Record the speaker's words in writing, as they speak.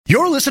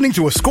You're listening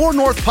to a Score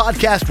North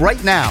podcast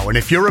right now, and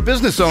if you're a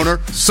business owner,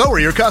 so are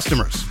your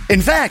customers.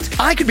 In fact,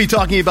 I could be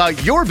talking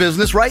about your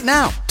business right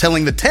now,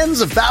 telling the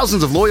tens of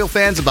thousands of loyal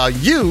fans about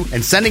you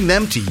and sending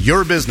them to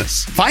your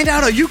business. Find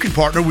out how you can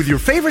partner with your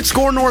favorite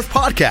Score North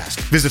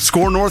podcast. Visit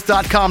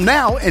scorenorth.com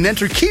now and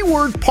enter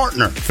keyword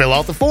partner. Fill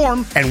out the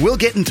form, and we'll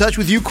get in touch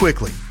with you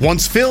quickly.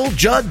 Once Phil,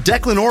 Judd,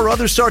 Declan, or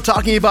others start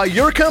talking about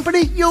your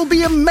company, you'll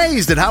be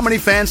amazed at how many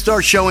fans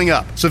start showing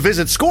up. So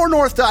visit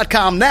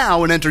scorenorth.com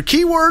now and enter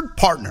keyword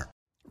partner.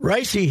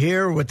 Reusse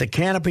here with the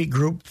Canopy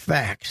Group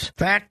facts.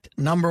 Fact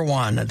number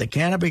one, the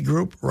Canopy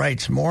Group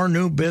writes more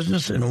new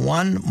business in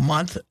 1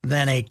 month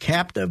than a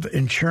captive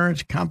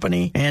insurance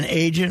company and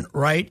agent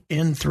write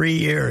in 3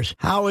 years.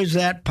 How is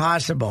that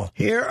possible?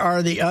 Here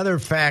are the other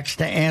facts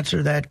to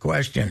answer that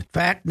question.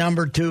 Fact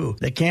number two,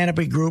 the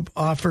Canopy Group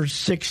offers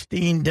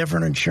 16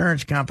 different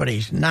insurance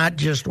companies, not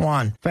just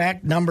one.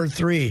 Fact number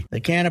three, the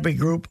Canopy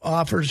Group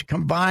offers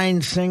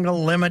combined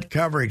single limit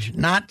coverage,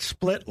 not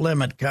split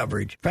limit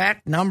coverage.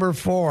 Fact number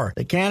four,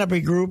 the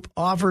Canopy Group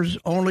offers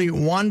only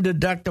one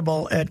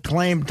deductible at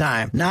claim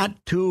time,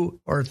 not 2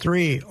 or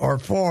 3 or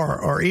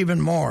 4 or even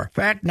more.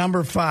 Fact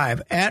number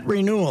five, at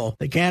renewal,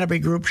 the Canopy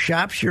Group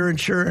shops your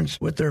insurance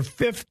with their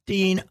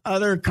 15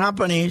 other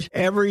companies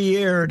every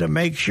year to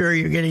make sure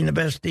you're getting the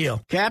best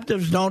deal.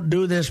 Captives don't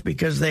do this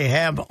because they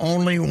have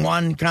only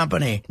one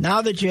company.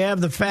 Now that you have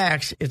the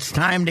facts, it's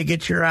time to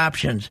get your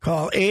options.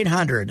 Call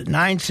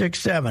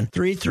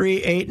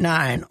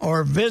 800-967-3389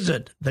 or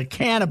visit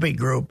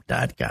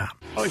thecanopygroup.com.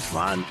 Always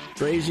fun,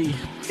 crazy.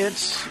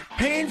 It's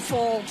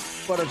painful,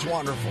 but it's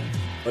wonderful.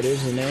 What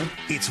is the name?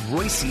 It's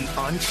Reusse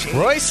Unchained.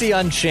 Reusse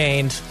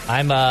Unchained.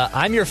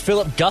 I'm your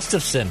Philip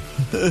Gustafson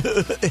here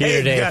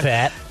today,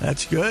 Pat.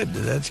 That's good.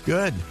 That's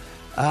good.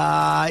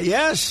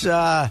 Yes,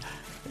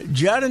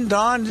 Judd and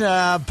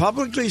Dawn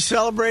publicly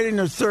celebrating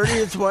their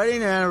 30th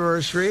wedding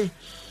anniversary.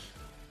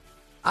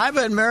 I've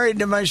been married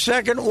to my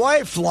second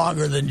wife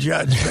longer than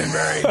Judd's been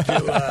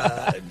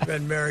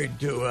married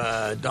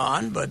to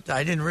Dawn, but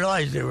I didn't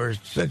realize they were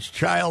such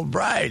child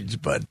brides.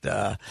 But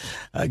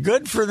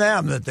good for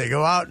them that they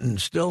go out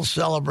and still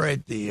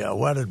celebrate the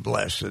wedded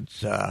bliss.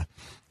 It's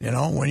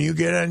when you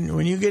get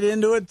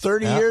into it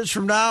 30 years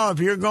from now, if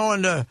you're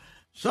going to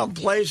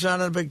someplace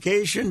on a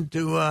vacation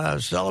to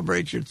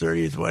celebrate your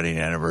 30th wedding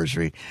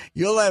anniversary,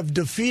 you'll have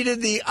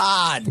defeated the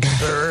odds,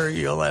 sir.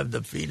 You'll have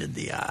defeated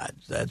the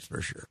odds. That's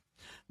for sure.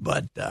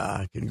 But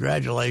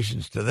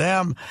congratulations to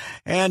them.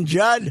 And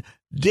Judd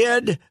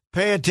did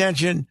pay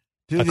attention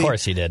to of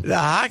course he did. the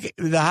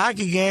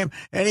hockey game,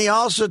 and he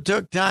also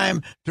took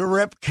time to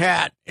rip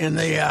Cat in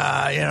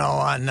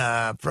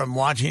the from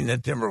watching the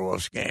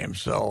Timberwolves game.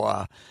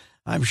 So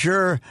I'm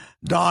sure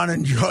Dawn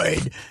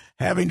enjoyed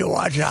having to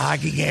watch a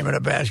hockey game and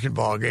a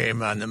basketball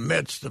game in the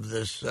midst of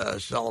this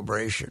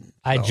celebration.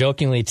 I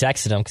jokingly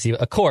texted him because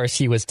of course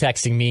he was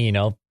texting me,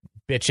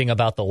 bitching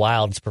about the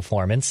Wild's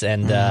performance,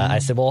 and I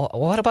said, well,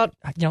 what about,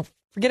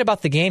 forget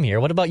about the game here.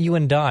 What about you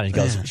and Dawn? He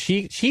goes,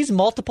 she's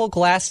multiple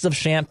glasses of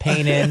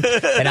champagne in,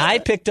 and I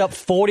picked up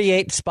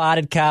 48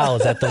 spotted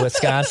cows at the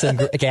Wisconsin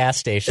gas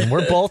station.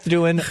 We're both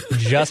doing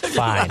just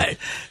fine. Right.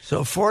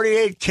 So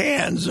 48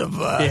 cans of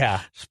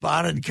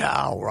spotted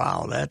cow.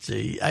 Wow, I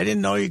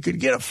didn't know you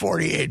could get a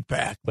 48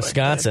 pack.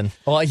 Wisconsin.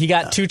 Well, he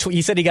got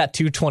he said he got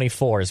 2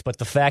 24s, but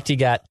the fact he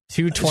got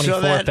 2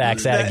 24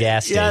 packs at a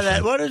gas station.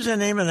 Yeah, what is the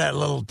name of that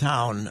little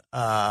town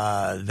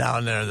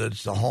down there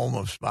that's the home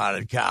of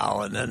spotted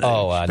cow, and then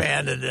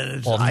expanded,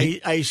 and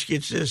ice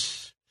gets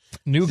this.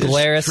 New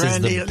Glarus is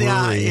the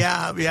brewery.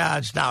 Yeah,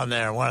 it's down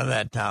there, one of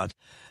that towns.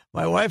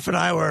 My wife and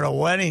I were at a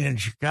wedding in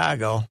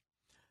Chicago,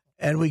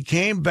 and we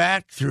came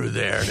back through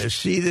there to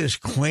see this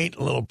quaint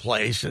little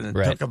place, and it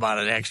took about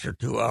an extra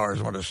 2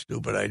 hours. What a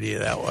stupid idea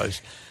that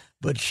was.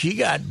 But she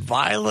got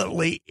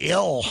violently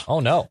ill. Oh,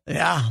 no.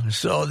 Yeah.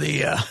 So in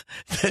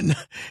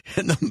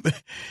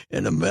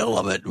the middle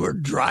of it, we're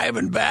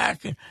driving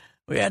back.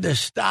 We had to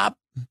stop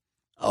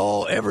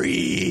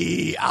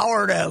every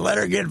hour to let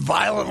her get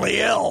violently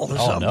ill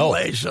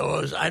someplace.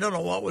 No. So I don't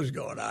know what was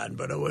going on,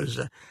 but it was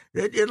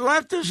it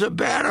left us a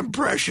bad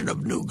impression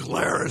of New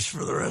Glarus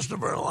for the rest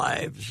of our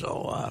lives.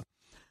 So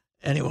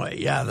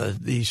anyway,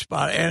 the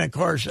spot, and of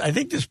course, I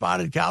think the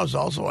spotted cow is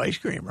also ice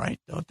cream, right?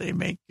 Don't they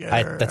make?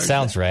 That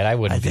sounds right.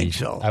 I think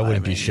so. I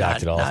wouldn't be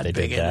shocked at all if they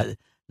did that.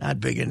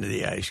 Not big into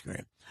the ice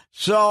cream.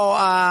 So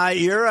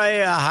you're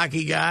a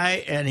hockey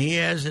guy, and he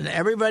is, and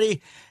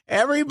everybody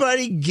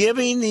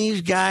giving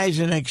these guys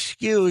an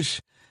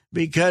excuse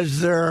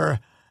because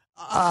they're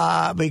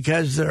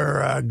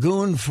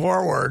goon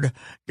forward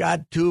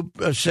got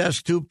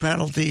assessed 2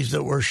 penalties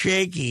that were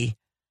shaky.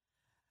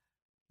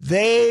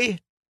 They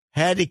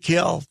had to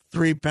kill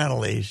 3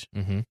 penalties,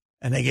 and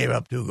they gave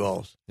up 2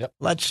 goals. Yep.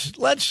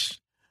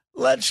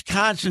 Let's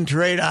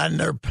concentrate on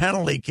their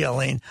penalty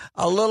killing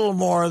a little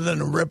more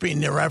than ripping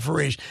the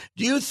referees.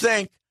 Do you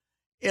think,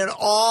 in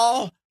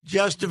all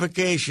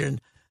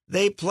justification,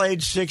 they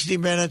played 60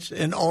 minutes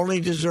and only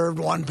deserved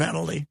 1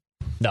 penalty?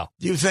 No.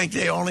 Do you think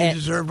they only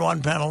deserved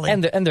one penalty?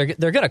 And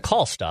they're going to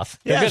call stuff.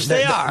 Yes,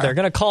 they are. They're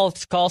going to call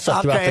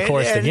stuff throughout the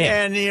course of the game.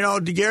 And, you know,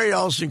 Gary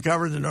Olson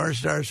covered the North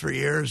Stars for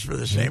years for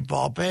the St.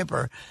 Paul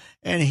paper,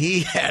 and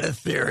he had a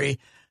theory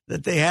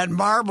that they had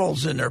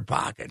marbles in their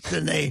pockets,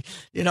 and they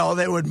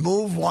would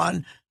move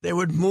one, they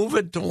would move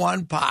it to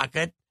one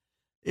pocket,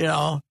 you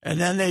know,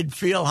 and then they'd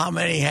feel how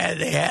many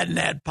they had in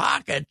that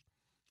pocket,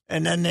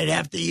 and then they'd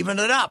have to even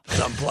it up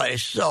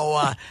someplace.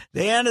 So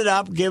they ended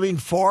up giving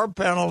 4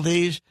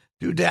 penalties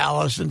to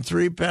Dallas and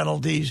 3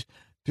 penalties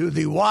to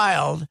the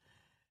Wild,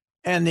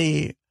 and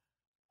the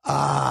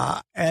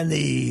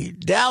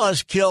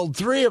Dallas killed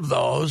 3 of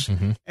those,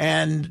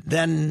 and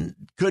then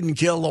couldn't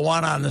kill the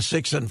one on the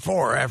 6 and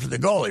 4 after the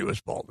goalie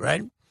was pulled.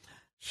 Right,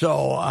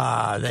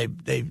 so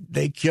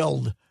they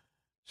killed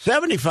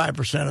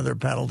 75% of their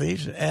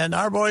penalties, and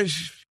our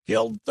boys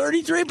killed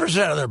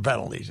 33% of their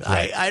penalties.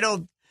 Right. I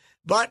don't,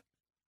 but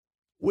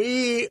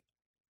we.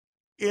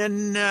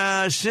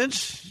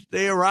 Since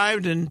they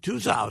arrived in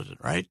 2000,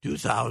 right?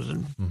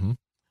 2000,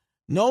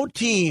 no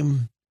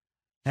team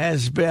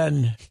has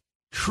been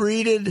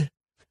treated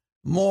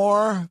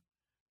more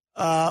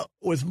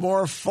with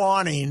more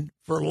fawning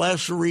for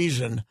less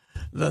reason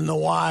than the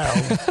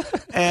Wild.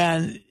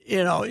 And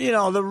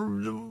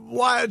the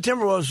Wild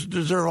Timberwolves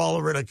deserve all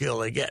the ridicule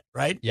they get,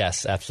 right?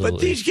 Yes, absolutely.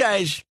 But these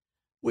guys,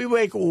 we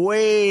make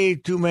way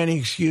too many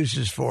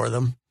excuses for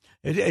them.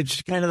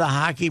 It's kind of the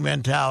hockey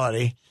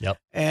mentality. Yep.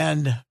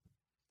 And,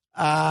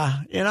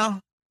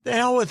 the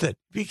hell with it.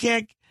 If you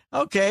can't,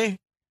 okay,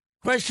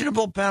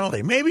 questionable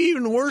penalty. Maybe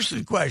even worse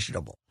than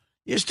questionable.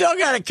 You still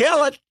got to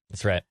kill it.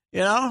 That's right.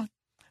 You know?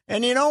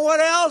 And you know what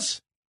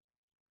else?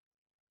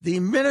 The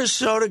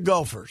Minnesota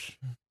Gophers,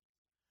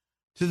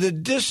 to the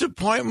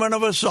disappointment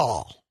of us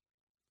all,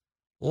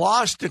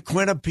 lost to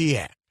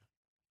Quinnipiac.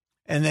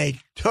 And they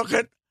took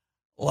it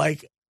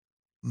like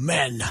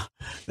men.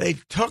 They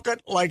took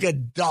it like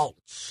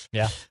adults.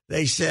 Yeah.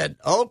 They said,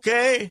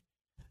 okay,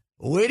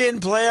 we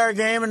didn't play our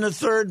game in the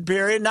third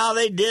period. Now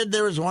they did.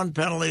 There was one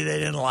penalty they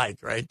didn't like,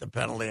 right? The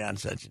penalty on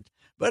Sessions.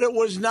 But it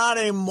was not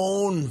a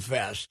moan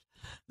fest.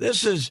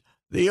 This is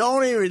the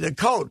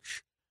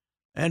coach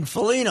and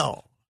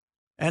Foligno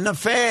and the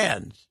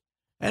fans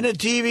and the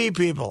TV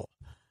people.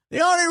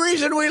 The only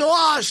reason we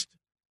lost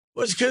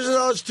was because of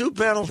those 2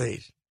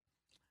 penalties.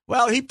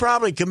 Well, he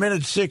probably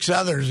committed 6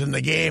 others in the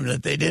game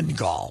that they didn't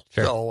call.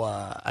 Sure. So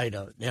I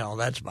don't,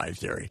 that's my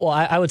theory. Well,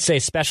 I would say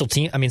special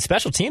teams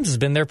has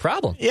been their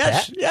problem.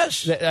 Yes, Pat.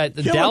 yes.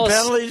 Dallas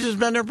penalties has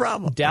been their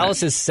problem.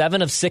 Dallas is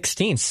 7 of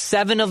 16.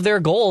 7 of their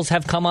goals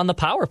have come on the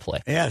power play.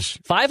 Yes.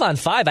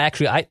 5-on-5,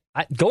 actually, I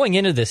going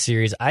into this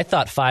series, I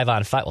thought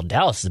 5-on-5. Well,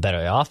 Dallas is a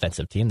better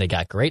offensive team. They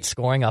got great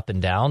scoring up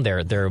and down.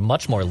 They're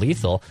much more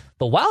lethal.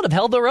 The Wild have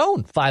held their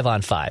own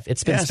 5-on-5.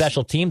 It's been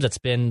special teams. It's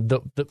been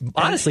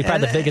honestly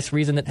probably the biggest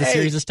reason that the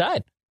series is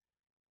tied.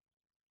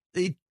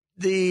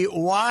 The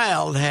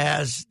Wild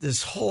has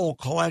this whole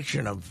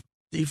collection of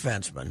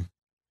defensemen.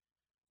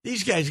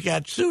 These guys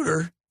got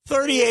Suter,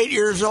 38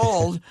 years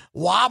old,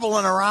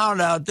 wobbling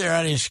around out there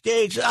on his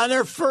skates on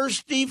their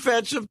first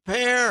defensive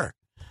pair.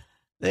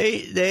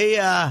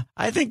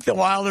 I think the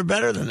Wild are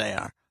better than they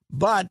are.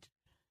 But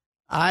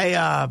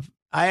I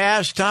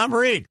asked Tom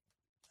Reed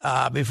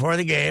before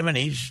the game, and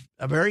he's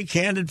a very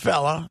candid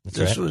fella.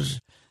 That's right.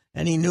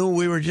 And he knew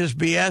we were just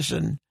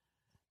BSing,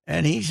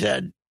 and he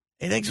said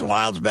he thinks the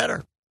Wild's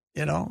better,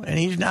 and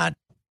he's not,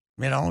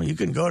 you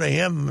can go to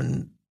him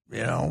and,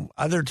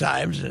 other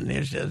times, and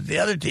he says the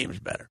other team's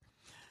better.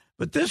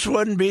 But this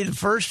wouldn't be the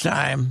first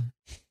time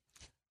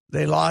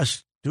they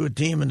lost to a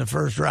team in the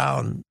first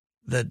round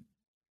that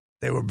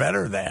they were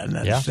better than.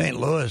 That's St.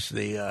 Louis,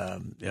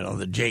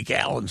 the Jake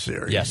Allen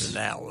series. Yes. And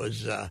that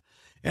was,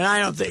 and I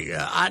don't think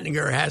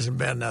Ottinger hasn't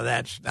been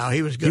that. Now,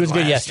 he was good. He was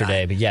good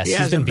yesterday, time. but yes,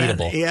 he's been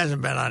beatable. He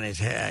hasn't been on his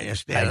head,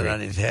 standing on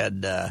his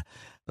head the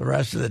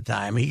rest of the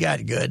time. He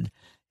got good.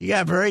 He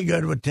got very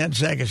good with 10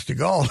 seconds to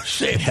go,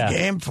 saved the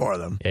game for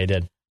them. Yeah, he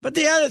did. But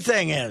the other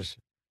thing is,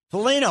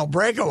 Foligno,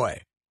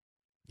 breakaway.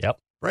 Yep.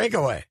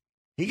 Breakaway.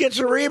 He gets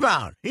a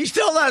rebound. He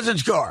still doesn't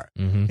score.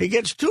 Mm-hmm. He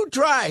gets 2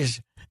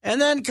 tries. And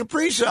then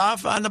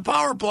Kaprizov on the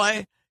power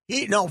play,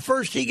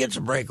 first he gets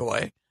a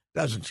breakaway,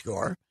 doesn't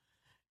score.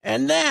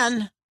 And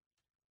then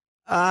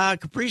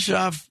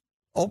Kaprizov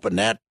opened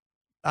net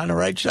on the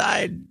right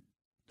side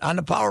on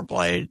the power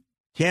play,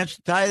 chance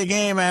to tie the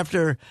game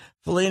after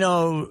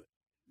Foligno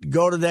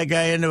goaded that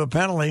guy into a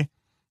penalty,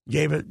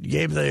 gave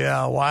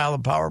the Wild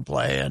a power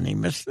play, and he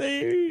missed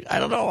I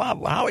don't know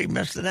how he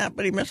missed the net,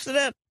 but he missed the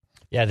net.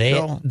 Yeah,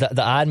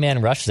 the odd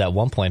man rushes at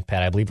one point,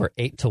 Pat, I believe were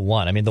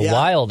 8-1. I mean, the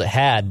Wild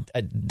had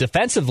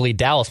defensively.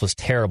 Dallas was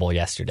terrible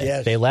yesterday.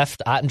 Yes. They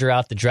left Ottinger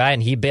out to dry,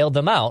 and he bailed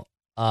them out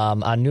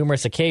on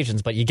numerous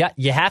occasions. But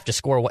you have to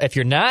score. If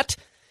you're not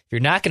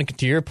going to,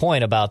 to your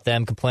point about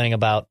them complaining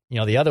about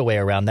the other way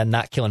around, them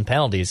not killing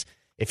penalties.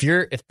 If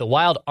the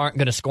Wild aren't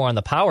going to score on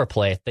the power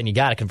play, then you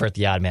got to convert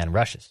the odd man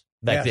rushes.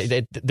 I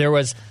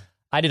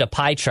did a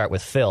pie chart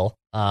with Phil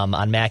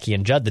on Mackey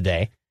and Judd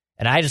today.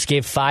 And I just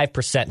gave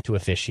 5% to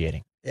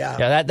officiating.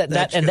 Yeah,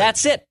 and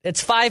that's it.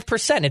 It's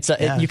 5%. It's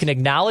you can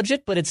acknowledge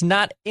it, but it's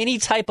not any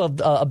type of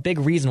a big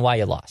reason why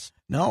you lost.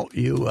 No,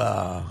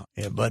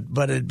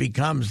 but it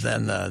becomes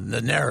then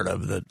the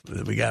narrative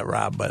that we got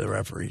robbed by the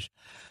referees.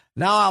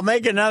 Now I'll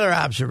make another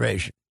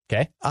observation.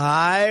 Okay,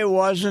 I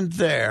wasn't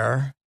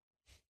there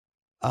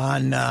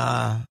on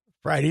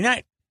Friday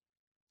night,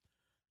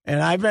 and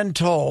I've been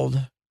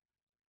told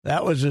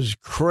that was as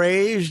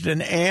crazed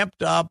and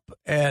amped up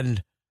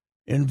and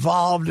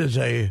involved as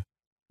a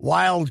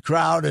wild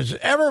crowd has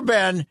ever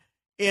been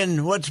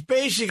in what's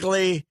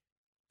basically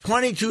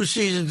 22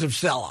 seasons of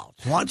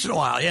sellouts. Once in a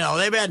while,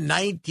 they've had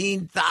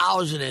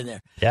 19,000 in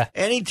there. Yeah.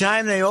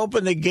 Anytime they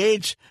open the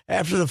gates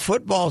after the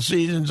football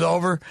season's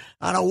over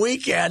on a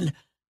weekend,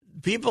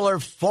 people are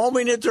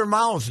foaming at their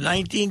mouths.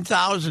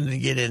 19,000 to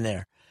get in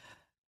there.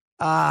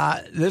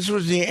 This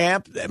was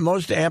the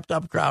most amped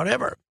up crowd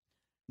ever.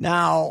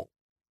 Now,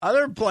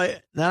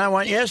 then I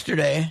went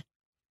yesterday,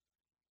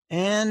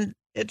 and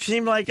it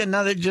seemed like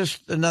another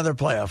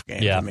playoff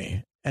game to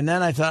me. And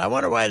then I thought, I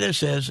wonder why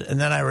this is. And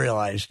then I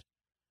realized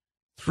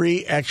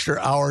 3 extra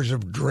hours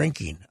of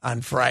drinking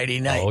on Friday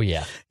night. Oh,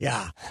 yeah.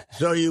 Yeah.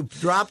 So you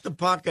drop the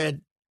puck at,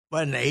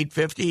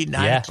 8:50?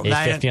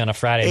 8:50 on a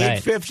Friday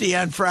night.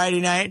 8:50 on Friday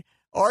night.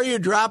 Or you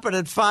drop it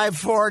at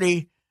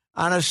 5:40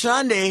 on a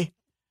Sunday.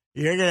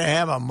 You're going to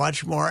have a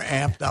much more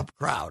amped up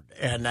crowd,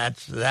 and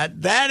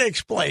that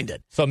explained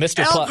it. So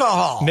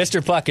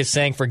Mr. Puck is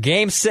saying for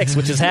Game 6,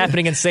 which is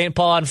happening in St.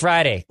 Paul on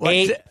Friday,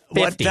 8:50.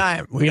 What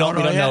time? We don't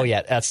know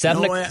yet. At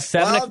 7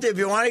 Well, if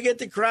you want to get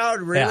the crowd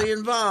really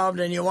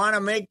involved and you want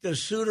to make the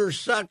Suitor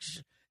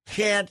Sucks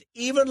chant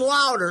even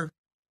louder,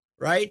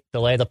 right?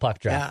 Delay the puck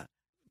drop. Yeah.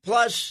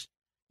 Plus,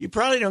 you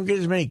probably don't get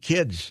as many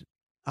kids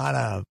on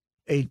a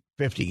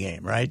 8:50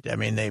 game, right? I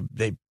mean, they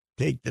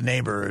take the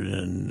neighbor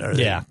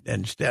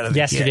instead of the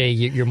yesterday.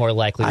 Kid. You're more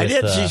likely. I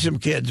did see some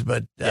kids,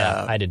 but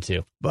I did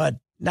too. But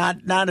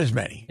not as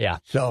many. Yeah.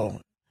 So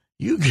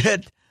you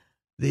get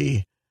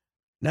the.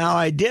 Now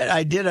I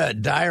did a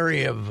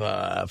diary of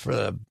for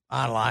the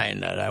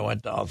online that I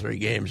went to all 3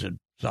 games at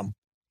some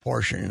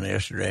portion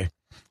yesterday,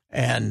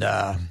 and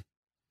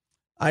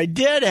I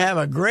did have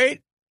a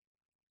great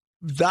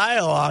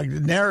dialogue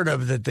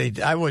narrative that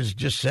I was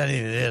just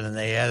sending it in and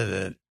they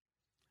edited it.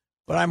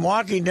 But I'm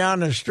walking down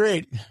the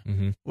street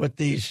with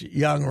these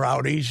young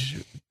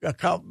rowdies,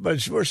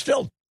 but we're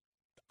still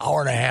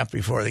hour and a half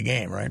before the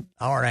game, right?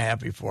 Hour and a half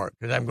before it,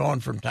 because I'm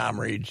going from Tom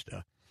Reed's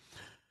to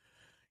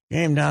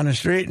game down the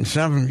street, and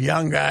some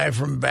young guy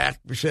from back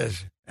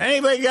says,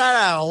 "Anybody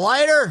got a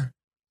lighter?"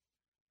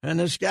 And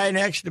this guy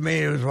next to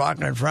me who was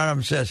walking in front of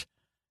him says,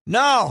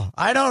 "No,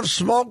 I don't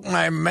smoke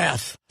my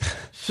meth."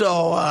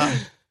 So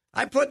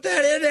I put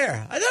that in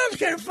there. I thought it was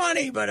kind of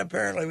funny, but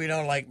apparently we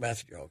don't like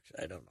meth jokes.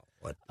 I don't know.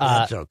 But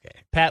that's okay.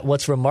 Pat,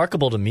 what's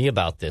remarkable to me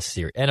about this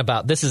series, and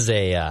this is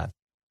a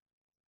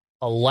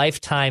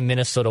lifetime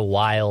Minnesota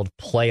Wild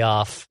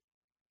playoff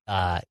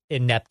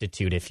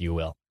ineptitude, if you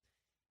will.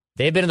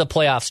 They've been in the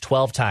playoffs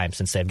 12 times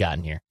since they've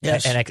gotten here.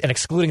 Yes. And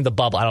excluding the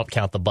bubble. I don't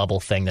count the bubble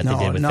thing that they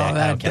did with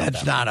that.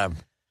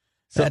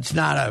 That's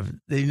not a,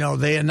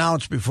 they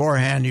announced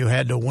beforehand you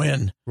had to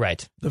win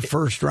the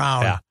first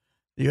round. Yeah.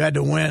 You had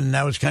to win.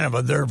 That was kind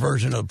of their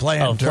version of the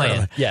play-in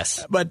tournament.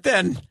 Yes. But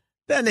then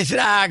they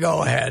said,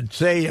 go ahead.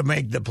 Say you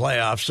make the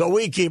playoffs. So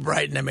we keep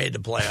writing they made the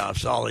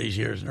playoffs all these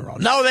years in a row.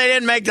 No, they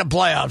didn't make the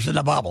playoffs in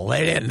the bubble.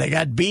 They didn't. They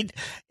got beat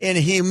in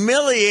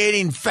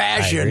humiliating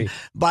fashion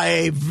by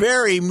a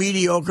very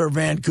mediocre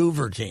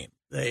Vancouver team.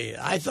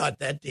 I thought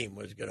that team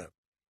was going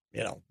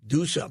to,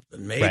 do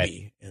something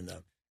maybe in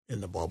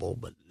the bubble,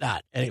 but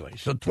not. Anyway,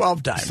 so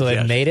 12 times. So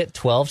they've made it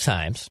 12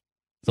 times.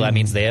 So that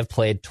means they have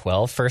played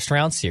 12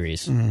 first-round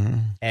series.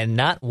 And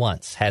not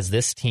once has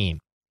this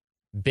team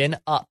been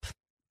up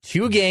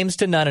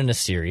 2-0 in a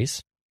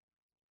series,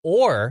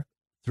 or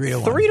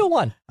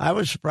 3-1. I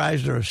was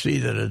surprised to see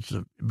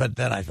that but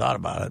then I thought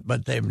about it.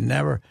 But they've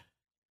never.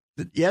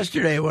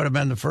 Yesterday would have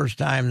been the first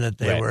time that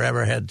they were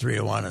ever had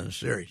 3-1 in a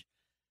series.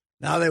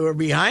 Now they were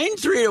behind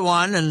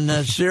 3-1 in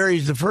the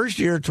series the first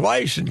year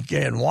twice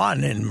and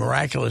won in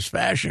miraculous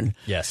fashion.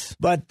 Yes,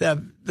 but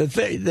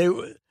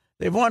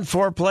they've won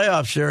 4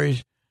 playoff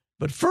series,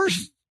 but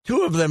first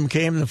 2 of them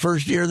came the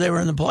first year they were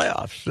in the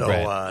playoffs.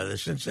 So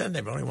since then,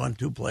 they've only won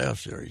 2 playoff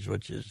series,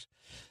 which is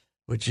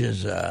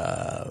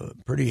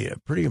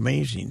pretty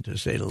amazing to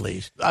say the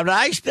least.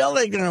 I still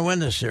think they're going to win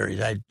this series.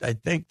 I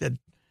think that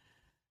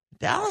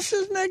Dallas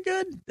isn't that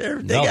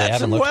good. They got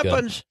some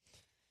weapons.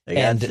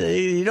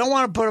 You don't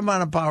want to put them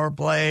on a power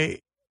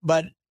play,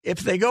 but if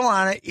they go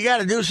on it, you got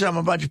to do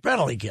something about your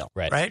penalty kill.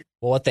 Right.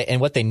 Well,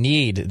 what they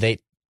need,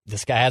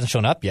 this guy hasn't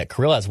shown up yet.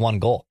 Kirill has 1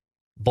 goal.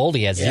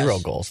 Boldy has 0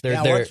 goals.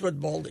 What's with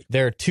Boldy?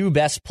 Their 2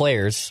 best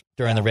players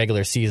during the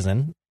regular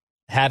season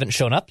haven't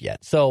shown up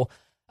yet. So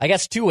I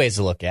guess 2 ways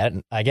to look at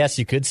it. I guess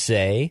you could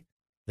say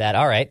that,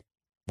 all right,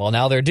 well,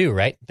 now they're due,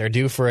 right? They're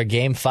due for a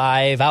Game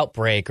 5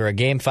 outbreak or a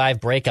Game 5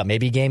 breakup,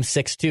 maybe Game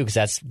 6 too, because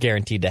that's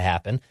guaranteed to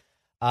happen.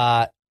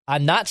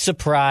 I'm not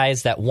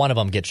surprised that one of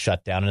them gets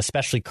shut down, and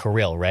especially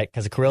Kirill, right?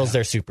 Because Kirill's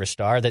their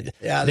superstar.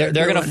 They're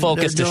going to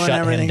focus to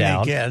shut him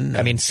down.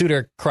 I mean,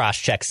 Suter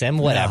cross-checks him,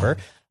 whatever.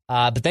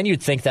 But then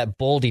you'd think that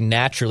Boldy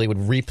naturally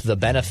would reap the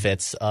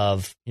benefits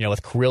of,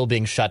 with Kirill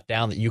being shut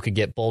down, that you could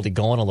get Boldy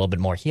going a little bit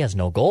more. He has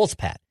no goals,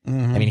 Pat.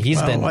 Mm-hmm. I mean,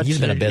 he's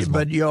been abysmal.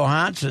 But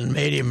Johansson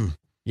made him.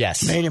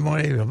 Yes. Made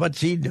him. What's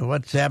he do?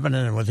 What's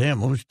happening with him?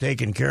 Who's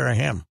taking care of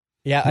him?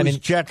 Yeah, Who's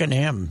checking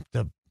him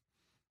to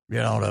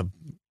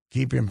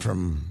keep him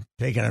from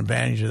taking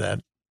advantage of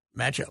that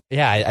matchup.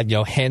 Yeah,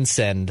 Hintz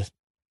and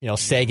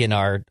Sagan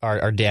are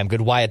damn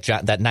good. Wyatt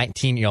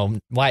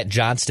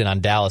Johnston on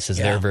Dallas is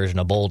their version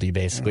of Boldy,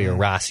 basically, or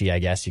Rossi. I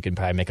guess you could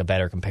probably make a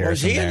better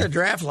comparison. Was he in the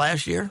draft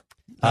last year?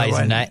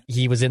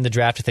 He was in the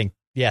draft, I think.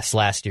 Yes,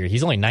 last year.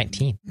 He's only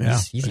 19. Yeah,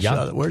 he's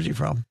young. Where's he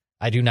from?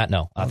 I do not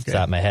know off the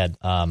top of my head.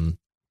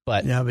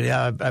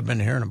 I've been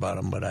hearing about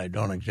him, but I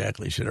don't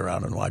exactly sit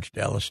around and watch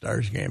Dallas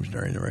Stars games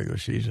during the regular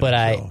season. But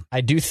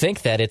I do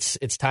think that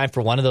it's time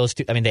for one of those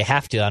two. I mean, they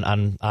have to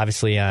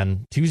obviously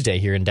on Tuesday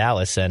here in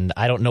Dallas, and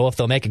I don't know if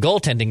they'll make a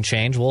goaltending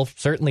change. We'll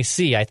certainly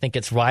see. I think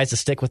it's wise to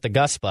stick with the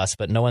Gus bus,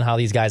 but knowing how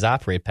these guys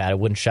operate, Pat, it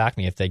wouldn't shock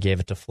me if they gave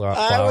it to Flower.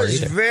 I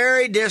was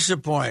very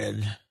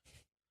disappointed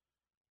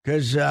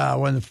because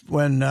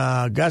when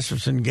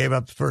Gustafson gave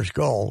up the first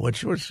goal,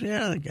 which was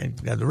got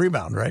the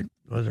rebound, right?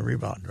 It was a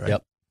rebound, right?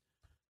 Yep.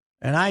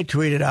 And I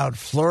tweeted out,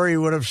 Fleury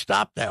would have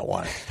stopped that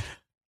one.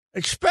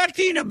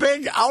 Expecting a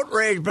big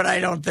outrage, but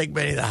I don't think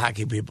many of the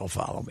hockey people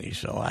follow me.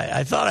 So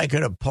I thought I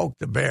could have poked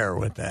the bear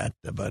with that,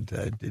 but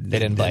they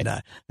didn't bite.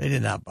 They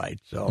did not bite.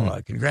 So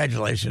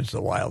congratulations to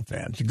the Wild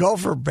fans.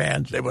 Gopher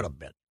fans, they would have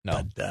bit.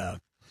 No.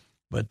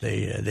 But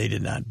they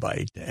did not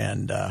bite.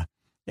 And,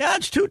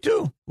 it's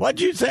 2-2. What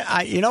do you think?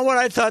 You know what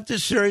I thought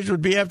this series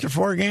would be after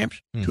 4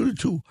 games?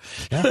 2-2.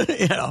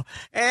 Yeah.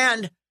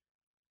 And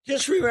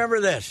just remember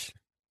this.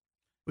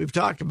 We've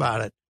talked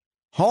about it.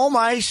 Home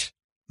ice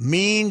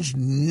means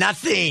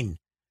nothing.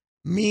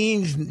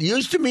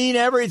 Used to mean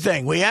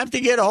everything. We have to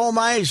get home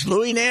ice.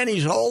 Louis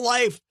Nanny's whole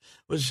life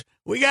was,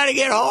 we got to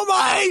get home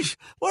ice.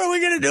 What are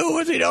we going to do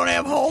if we don't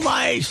have home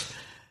ice?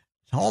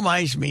 Home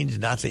ice means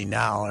nothing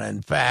now. And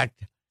in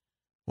fact,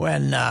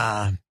 when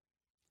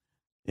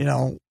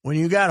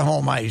you got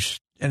home ice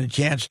and a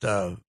chance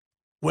to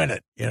win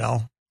it,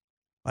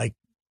 like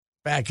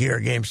back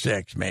here, Game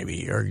 6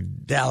 maybe, or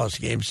Dallas,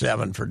 Game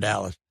 7 for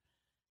Dallas.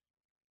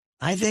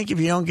 I think if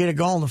you don't get a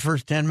goal in the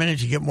first 10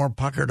 minutes, you get more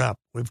puckered up.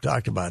 We've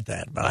talked about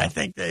that. But I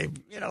think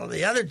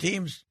the other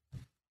teams,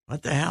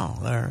 what the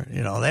hell?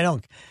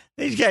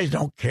 These guys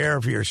don't care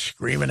if you're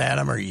screaming at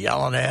them or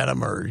yelling at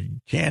them or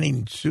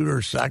chanting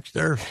Suter sucks.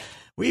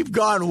 We've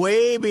gone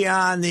way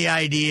beyond the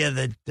idea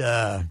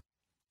that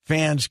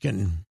fans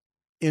can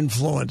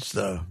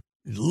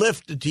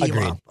lift the team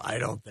Agreed. up. I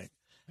don't think.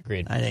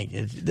 Agreed. I think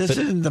this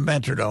isn't the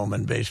Metrodome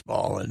in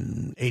baseball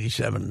in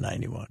 87 and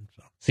 91.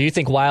 So you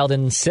think Wild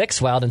in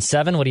 6, Wild in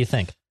 7? What do you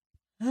think?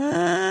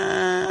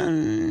 I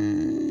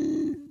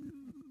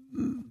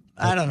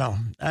don't know.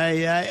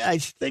 I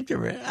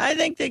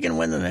think they can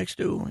win the next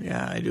 2.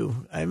 Yeah, I do.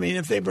 I mean,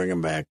 if they bring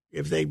them back,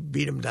 if they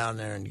beat them down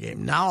there in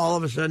game, now all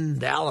of a sudden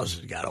Dallas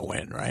has got to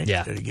win, right?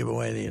 Yeah, to give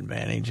away the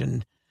advantage,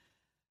 and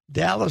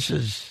Dallas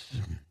is,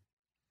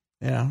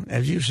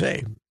 as you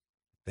say,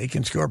 they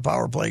can score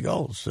power play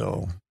goals.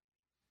 So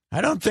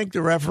I don't think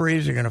the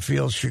referees are going to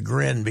feel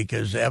chagrin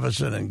because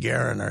Evison and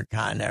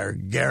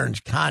Guerin's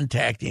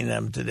contacting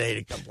them today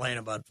to complain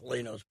about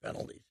Foligno's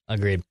penalties.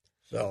 Agreed.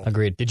 So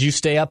agreed. Did you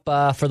stay up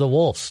for the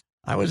Wolves?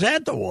 I was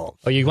at the Wolves.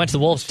 Oh, you went to the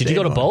Wolves. Did you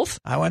go to both?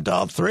 I went to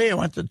all 3. I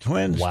went to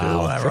Twins, wow,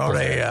 too. I wrote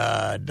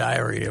a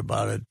diary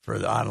about it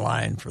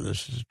online for the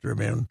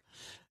Tribune.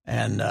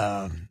 And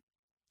I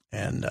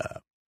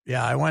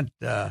went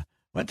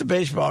to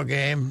baseball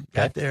game,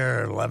 got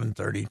there at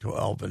 11:30,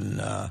 12,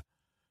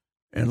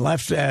 and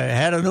left.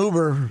 Had an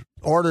Uber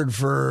ordered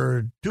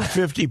for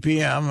 2:50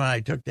 p.m. and I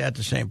took that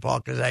to St.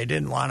 Paul because I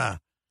didn't want to.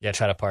 Yeah,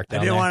 try to park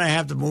down I didn't there. want to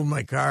have to move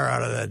my car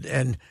out of that.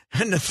 And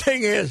the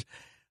thing is,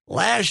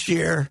 last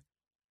year,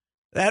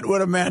 that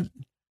would have meant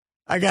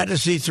I got to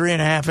see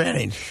 3.5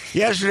 innings.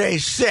 Yesterday,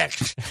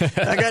 6.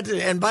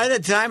 And by the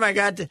time I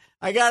got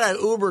an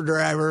Uber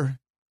driver,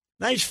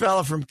 nice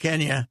fella from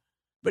Kenya,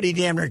 but he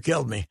damn near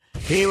killed me.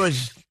 He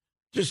was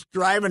just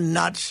driving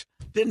nuts,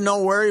 didn't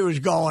know where he was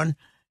going.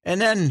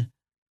 And then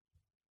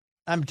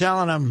I'm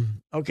telling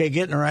him, okay,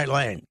 get in the right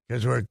lane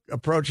because we're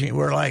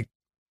like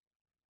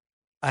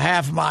a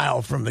half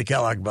mile from the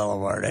Kellogg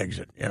Boulevard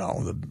exit,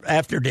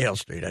 after Dale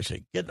Street. I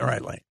said, get in the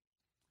right lane.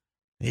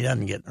 He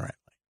doesn't get in the right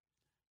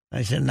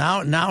lane. I said,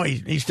 now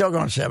he's still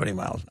going 70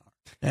 miles an hour.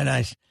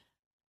 And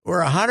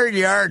we're 100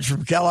 yards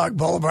from Kellogg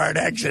Boulevard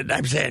exit. And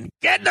I'm saying,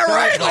 get in the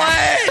right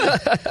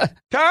lane.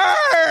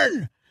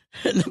 Turn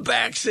in the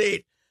back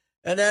seat.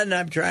 And then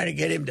I'm trying to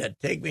get him to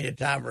take me to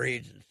Tom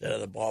Reed's instead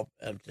of the ball.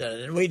 And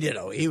we did.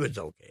 He was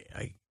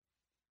okay.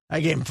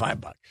 I gave him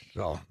 $5.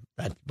 So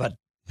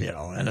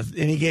and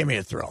he gave me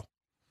a thrill.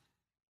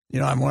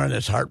 I'm wearing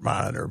this heart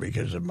monitor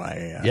because of my,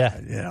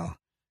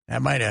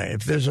 That might have,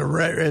 if there's a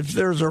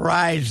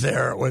rise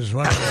there, it was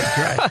when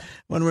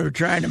we were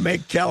trying to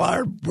make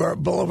Kellogg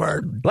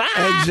Boulevard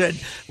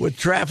exit with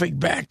traffic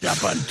backed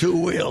up on two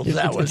wheels.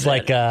 That was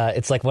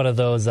it's like one of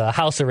those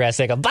house arrests.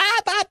 They go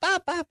bop bop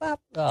bop bop bop.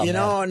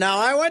 Oh, now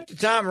I went to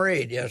Tom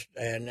Reed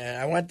yesterday, and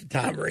I went to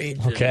Tom Reed.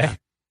 Okay,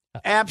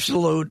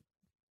 absolute.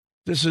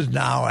 This is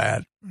now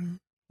at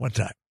what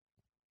time?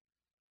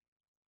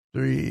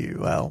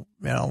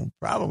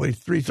 Probably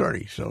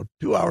 3:30, so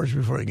 2 hours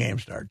before the game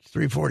starts,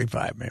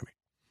 3:45 maybe.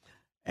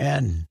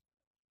 And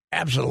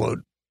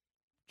absolute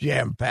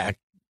jam-packed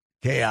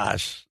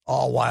chaos,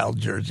 all wild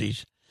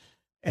jerseys.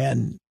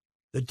 And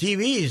the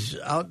TVs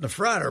out in the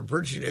front are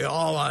virtually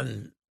all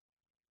on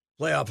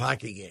playoff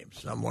hockey games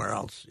somewhere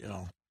else,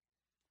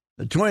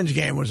 The Twins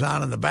game was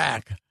on in the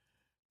back,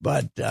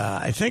 but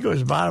I think it was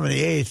the bottom of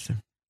the eighth,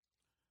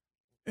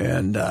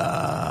 and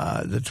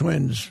the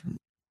Twins...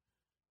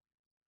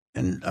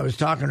 And I was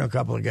talking to a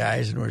couple of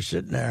guys, and we're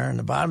sitting there in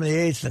the bottom of the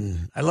eighth,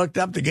 and I looked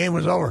up, the game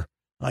was over.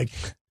 Like,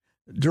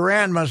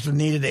 Duran must have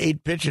needed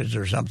 8 pitches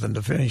or something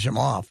to finish him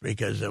off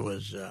because it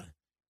was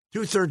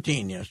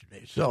 2:13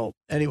 yesterday. So,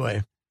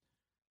 anyway,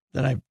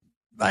 then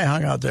I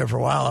hung out there for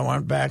a while. I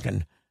went back,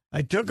 and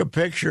I took a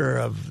picture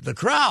of the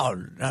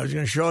crowd. I was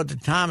going to show it to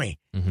Tommy.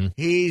 Mm-hmm.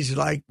 He's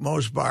like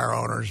most bar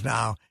owners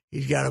now.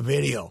 He's got a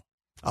video,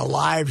 a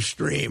live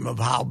stream of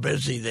how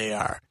busy they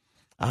are.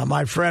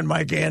 My friend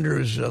Mike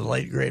Andrews, the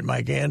late, great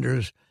Mike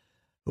Andrews,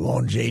 who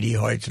owned J.D.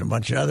 Hoyt's and a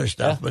bunch of other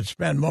stuff, but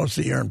spent most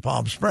of the year in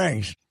Palm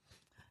Springs,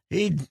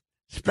 he'd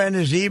spend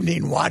his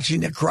evening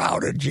watching the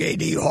crowd at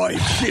J.D.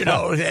 Hoyt's,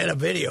 had a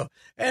video.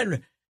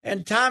 And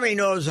Tommy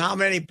knows how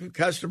many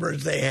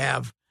customers they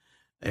have,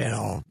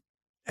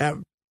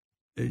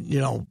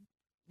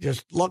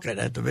 just looking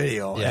at the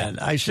video. Yeah. And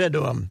I said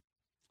to him,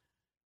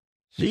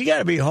 so you got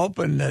to be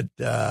hoping that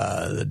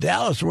the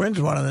Dallas wins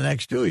one of the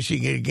next two so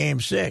you can get a game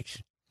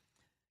 6.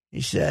 He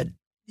said,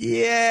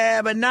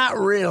 yeah, but not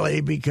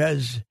really,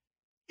 because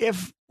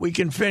if we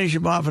can finish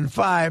him off in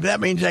 5, that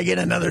means I get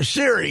another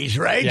series,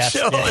 right? Yes.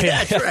 So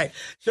that's right.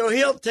 So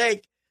he'll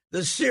take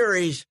the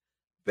series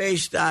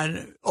based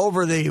on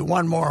over the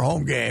one more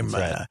home game.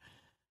 Right.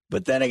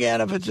 But then again,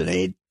 if it's an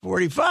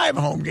 8:45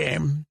 home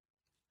game,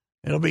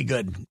 it'll be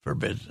good for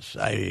business.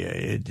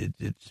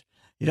 It's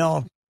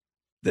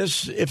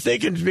if they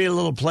can be a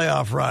little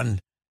playoff run,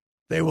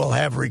 they will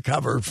have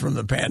recovered from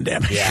the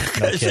pandemic. Yeah,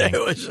 no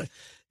kidding.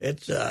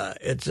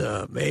 It's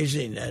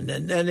amazing. And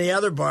then the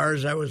other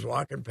bars, I was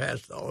walking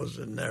past those,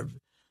 and they're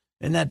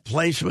in that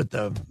place with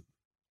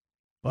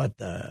what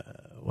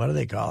do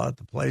they call it?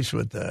 The place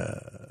with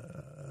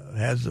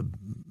has the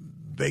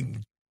big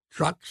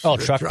trucks. Oh,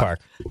 truck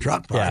park.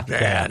 Truck park. Yeah,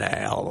 they had a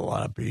hell of a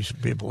lot of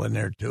people in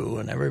there too,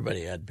 and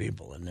everybody had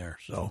people in there.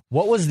 So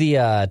what was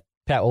the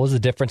Pat, what was the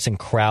difference in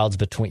crowds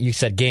between, you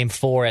said Game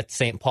 4 at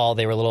St. Paul,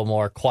 they were a little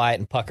more quiet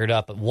and puckered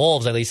up, but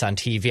Wolves, at least on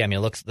TV, I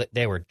mean,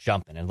 they were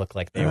jumping. It looked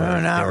like they were.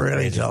 Not they were really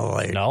crazy. till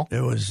late. No?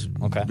 It was,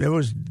 okay.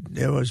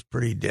 It was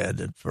pretty dead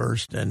at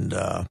first and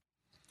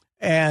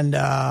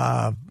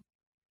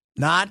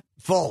not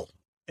full,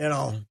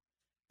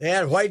 They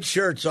had white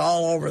shirts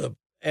all over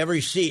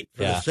every seat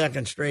for the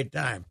second straight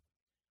time.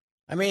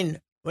 I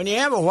mean, when you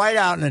have a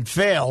whiteout and it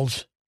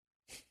fails,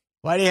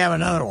 why do you have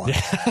another one?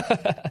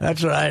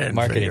 That's what I didn't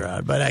figure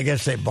out. But I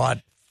guess they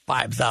bought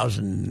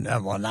 5,000.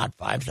 Well, not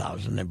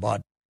 5,000. They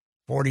bought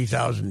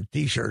 40,000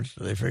 T-shirts,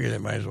 so they figured they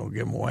might as well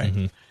give them away.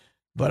 Mm-hmm.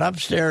 But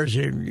upstairs,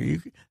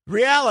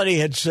 reality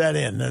had set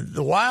in.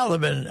 The Wild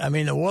have been. I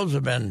mean, the Wolves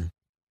have been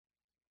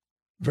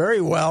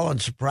very well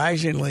and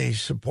surprisingly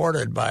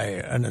supported by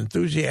an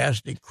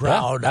enthusiastic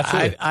crowd.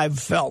 Yeah, I've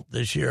felt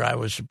this year. I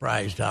was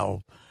surprised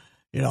how,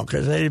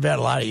 because they've had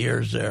a lot of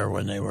years there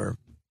when they were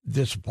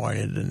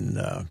disappointed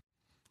and.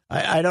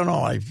 I don't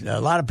know.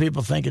 A lot of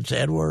people think it's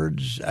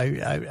Edwards.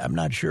 I'm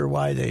not sure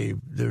why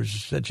there's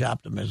such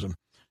optimism.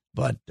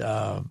 But,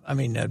 I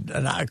mean,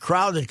 a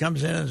crowd that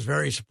comes in is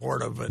very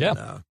supportive.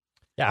 And,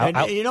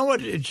 and you know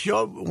what? It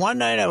showed. One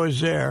night I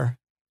was there,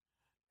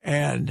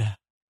 and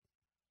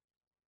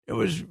it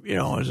was,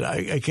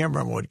 I can't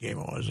remember what game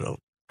it was, a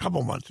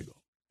couple months ago.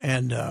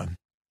 And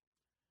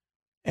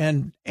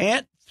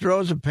Ant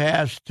throws a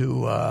pass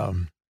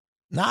to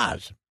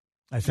Nas.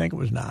 I think it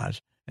was Nas.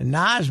 And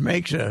Nas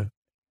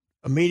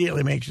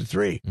immediately makes a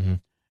 3. Mm-hmm.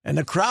 And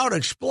the crowd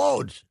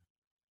explodes.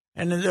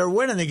 And then they're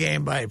winning the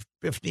game by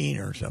 15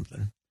 or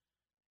something.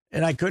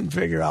 And I couldn't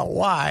figure out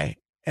why.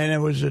 And it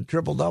was a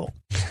triple-double.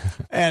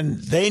 And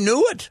they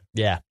knew it.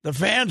 Yeah. The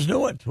fans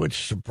knew it,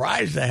 which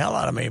surprised the hell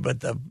out of me.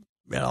 But a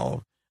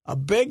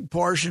big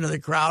portion of the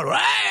crowd,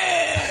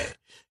 hey!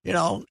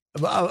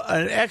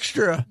 An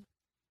extra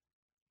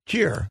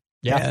cheer.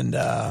 Yeah. And,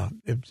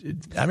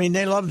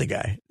 they love the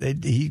guy.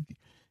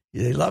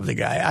 They love the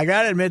guy. I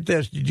got to admit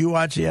this. Did you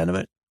watch the end of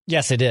it?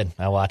 Yes, I did.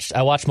 I watched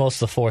most of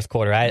the fourth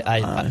quarter.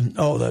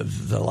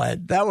 The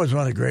lad. That was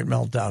one of the great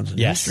meltdowns in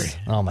history.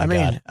 Oh, my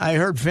God. I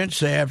heard Finch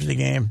say after the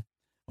game,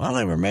 Well,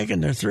 they were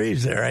making their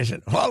threes there. I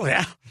said, well,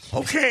 yeah,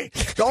 okay.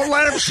 Don't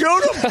let them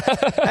shoot them.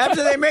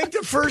 After they make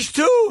the first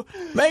two,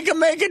 make them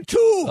make it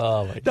two.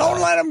 Oh, my God.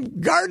 Don't let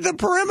them guard the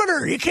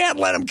perimeter. You can't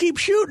let them keep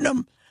shooting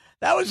them.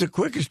 That was the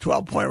quickest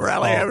 12-point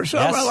rally I ever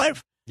saw in my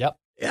life. Yep.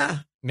 Yeah.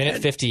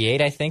 Minute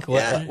 58, I think,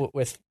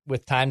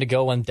 with time to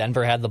go when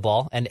Denver had the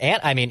ball. And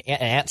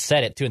Ant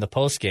said it, too, in the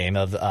postgame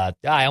of,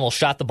 I almost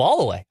shot the ball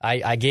away.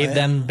 I gave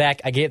them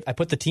back. I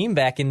put the team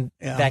back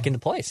into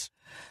place.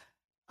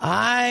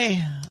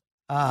 I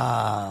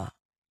have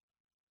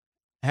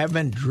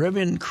been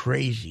driven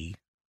crazy.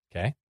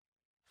 Okay.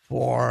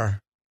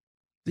 For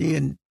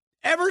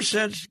ever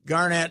since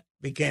Garnett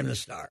became the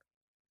star.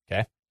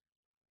 Okay.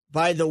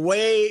 By the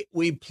way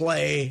we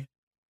play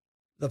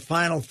the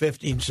final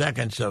 15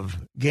 seconds of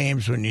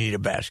games when you need a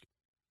basket.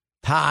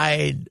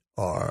 Tied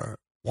or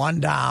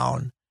one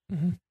down.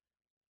 Mm-hmm.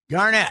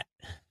 Garnett,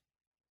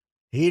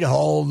 he'd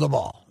hold the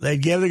ball.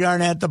 They'd give the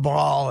Garnett the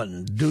ball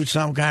and do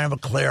some kind of a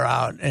clear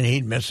out, and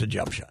he'd miss a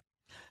jump shot.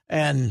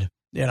 And,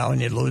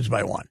 and you'd lose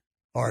by one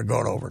or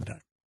go to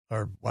overtime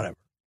or whatever.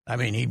 I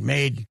mean, he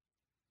made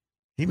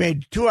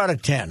 2 out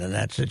of 10 in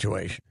that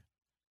situation.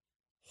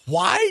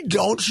 Why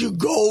don't you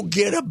go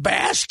get a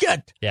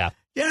basket? Yeah.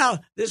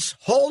 This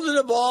holding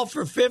the ball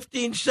for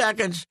 15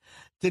 seconds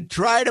to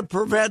try to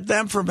prevent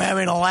them from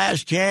having a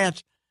last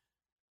chance.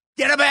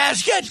 Get a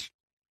basket.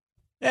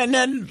 And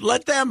then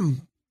let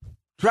them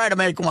try to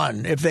make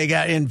one if they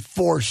got in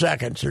 4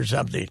 seconds or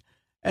something.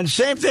 And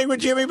same thing with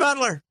Jimmy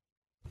Butler.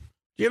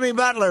 Jimmy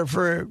Butler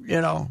for,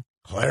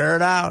 clear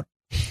it out.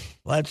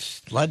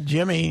 Let's let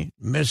Jimmy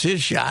miss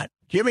his shot.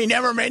 Jimmy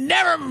might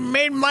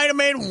have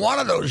made one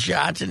of those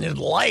shots in his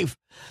life.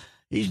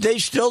 They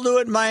still do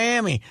it in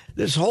Miami.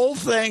 This whole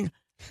thing,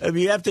 if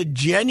you have to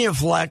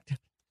genuflect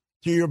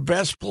to your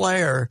best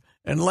player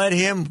and let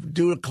him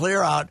do a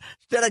clear out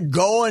instead of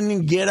going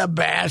and get a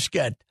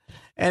basket.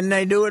 And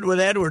they do it with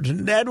Edwards.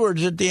 And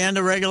Edwards at the end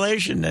of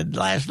regulation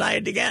last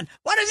night again.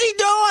 What is he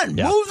doing?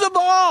 Yeah. Move the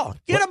ball.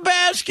 Get a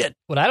basket.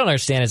 What I don't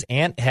understand is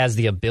Ant has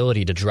the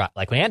ability to drive.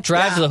 Like when Ant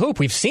drives to the hoop,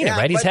 we've seen it,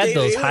 right? He's had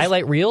those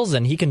highlight reels,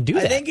 and he can do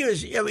that. I think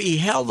he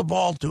held the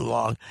ball too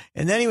long,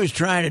 and then he was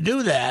trying to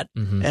do that,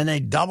 and they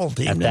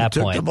double-teamed and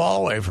took the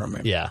ball away from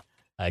him. Yeah,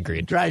 I agree.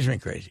 It drives me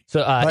crazy.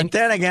 So, but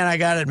then again, I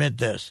got to admit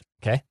this.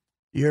 Okay.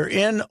 You're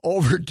in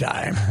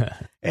overtime,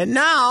 and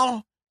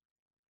now,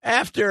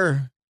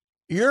 after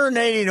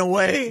urinating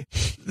away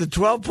the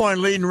 12-point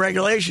lead in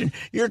regulation,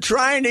 you're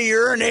trying to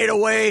urinate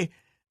away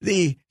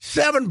the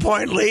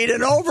 7-point lead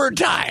in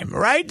overtime,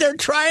 right? They're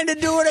trying to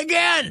do it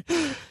again.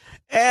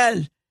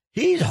 And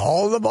he's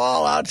holding the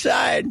ball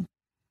outside,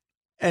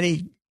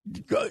 and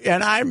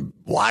I'm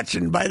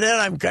watching. By then,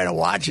 I'm kind of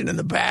watching in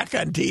the back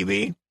on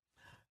TV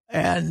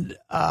and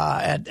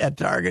at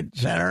Target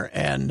Center,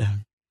 and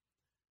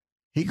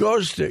he's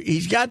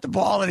got the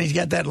ball, and he's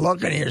got that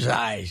look in his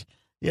eyes,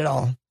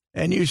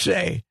 and you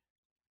say,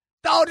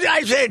 don't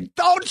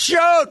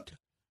shoot.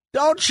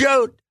 Don't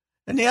shoot.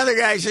 And the other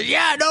guy said,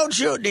 yeah, don't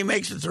shoot. And he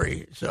makes the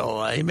three.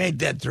 So he made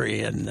that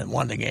three and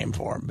won the game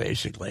for him,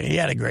 basically. He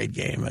had a great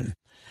game.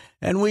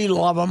 And we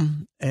love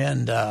him,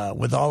 and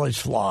with all his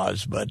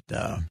flaws. But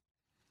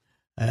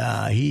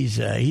he's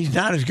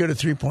not as good a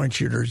three-point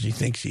shooter as he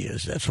thinks he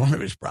is. That's one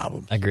of his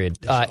problems. Agreed.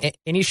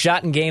 Any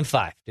shot in Game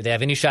 5? Do they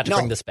have any shot to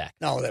bring this back?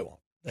 No, they won't.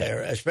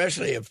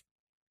 Especially if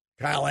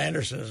Kyle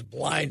Anderson is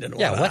blind in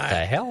one eye. Yeah, what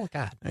the hell?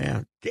 God.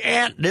 Yeah.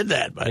 Ant did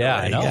that, by the way.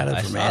 I know. He got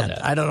it from Ant.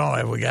 That. I don't know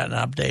if we got an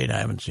update. I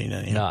haven't seen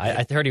any. No,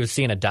 I heard he was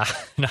seeing an eye doctor.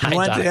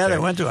 They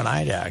went to an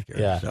eye doctor.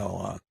 Yeah.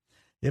 So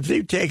if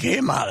they take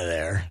him out of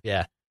there,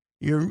 yeah,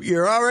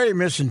 you're already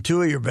missing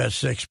 2 of your best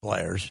 6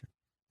 players.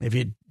 If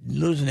you're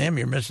losing him,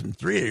 you're missing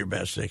 3 of your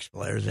best 6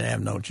 players. They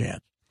have no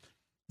chance.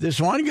 This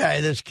one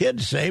guy, this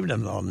kid saved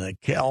him, though,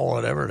 Nickel,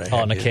 whatever the heck.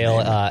 Oh, Nickel,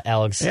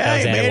 Alexander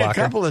he made Walker. a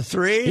couple of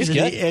threes, He's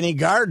good. and he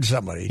guards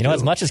somebody.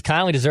 As much as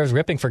Connolly deserves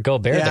ripping for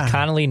Gobert, the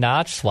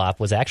Connolly-Notch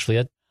swap was actually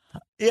a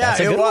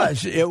it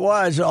was. It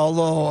was,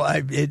 although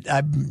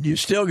you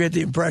still get the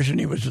impression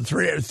he was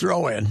a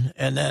throw-in,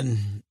 and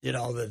then,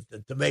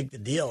 to make the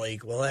deal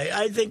equal.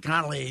 I think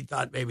Connolly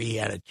thought maybe he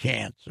had a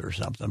chance or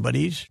something, but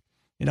he's,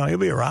 he'll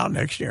be around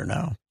next year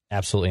now.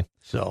 Absolutely.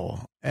 So,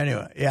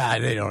 anyway,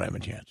 they don't have a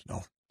chance,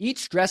 no. Eat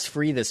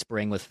stress-free this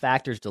spring with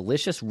Factor's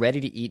delicious,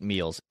 ready-to-eat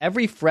meals.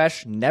 Every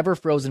fresh,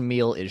 never-frozen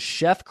meal is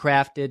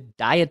chef-crafted,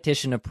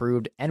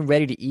 dietitian-approved, and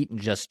ready to eat in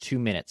just 2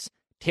 minutes.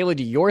 Tailored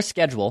to your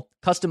schedule,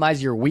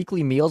 customize your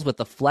weekly meals with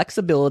the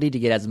flexibility to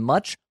get as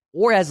much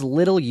or as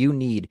little you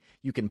need.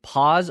 You can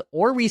pause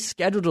or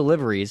reschedule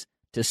deliveries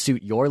to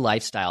suit your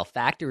lifestyle.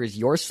 Factor is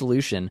your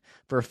solution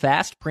for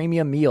fast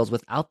premium meals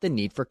without the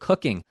need for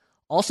cooking.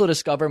 Also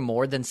discover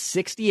more than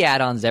 60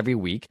 add-ons every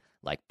week,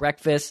 like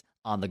breakfast,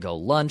 on-the-go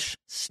lunch,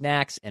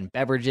 snacks, and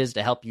beverages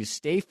to help you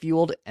stay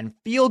fueled and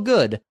feel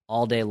good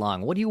all day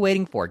long. What are you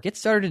waiting for? Get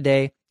started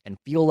today and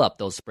fuel up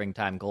those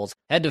springtime goals.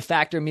 Head to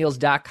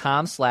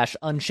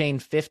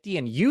factormeals.com/unchained50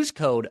 and use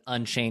code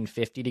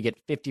unchained50 to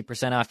get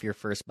 50% off your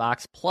first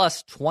box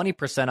plus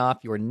 20%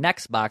 off your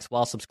next box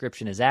while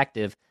subscription is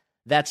active.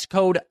 That's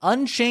code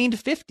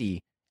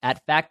unchained50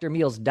 at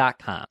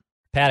factormeals.com.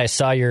 Pat, I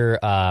saw your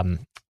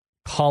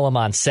column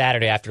on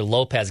Saturday after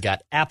Lopez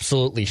got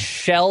absolutely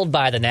shelled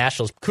by the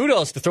Nationals.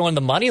 Kudos to throwing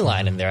the money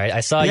line in there.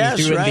 I saw you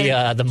threw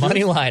in the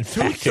money line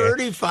factor.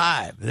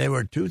 235. They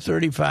were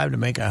 235 to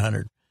make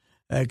 100.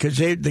 Because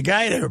the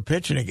guy they were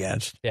pitching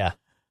against,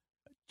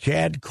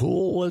 Chad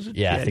Kuhl, was it?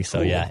 Yeah, Chad I think so,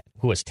 Kuhl. yeah.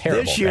 Who was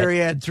terrible. This year he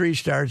had 3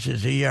 starts.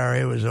 His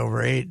ERA was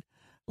over 8.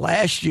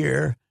 Last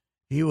year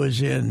he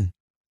was in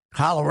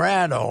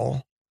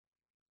Colorado,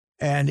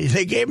 and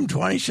they gave him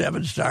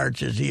 27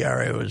 starts. His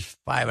ERA was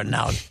 5, and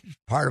now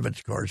part of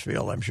it's Coors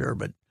Field, I'm sure,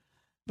 but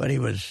he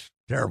was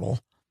terrible.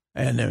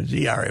 And his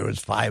ERA was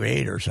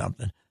 5.8 or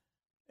something.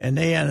 And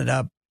they ended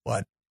up,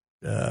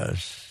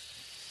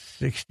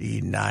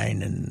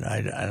 69, and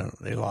I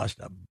don't. They lost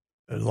a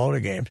load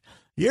of games.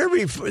 Year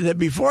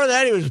before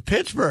that, he was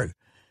Pittsburgh.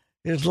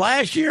 His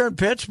last year in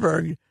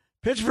Pittsburgh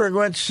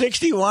went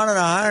 61 and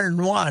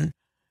 101,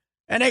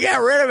 and they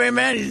got rid of him.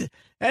 And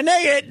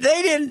they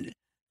didn't.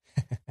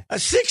 A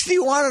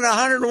 61 and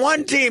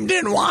 101 team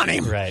didn't want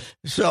him. Right.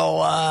 So,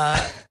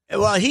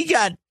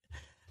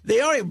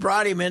 they only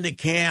brought him into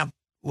camp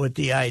with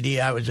the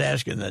idea. I was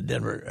asking the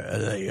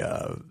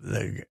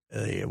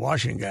the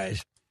Washington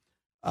guys,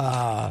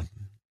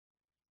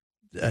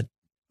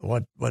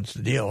 what's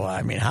the deal?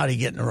 I mean, how did he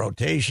get in the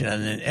rotation?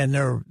 And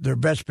their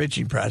best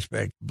pitching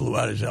prospect blew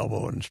out his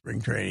elbow in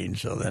spring training,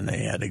 so then they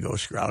had to go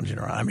scrounging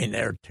around. I mean,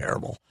 they're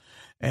terrible,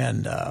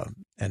 and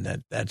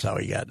that's how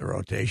he got in the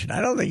rotation.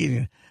 I don't think he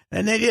can.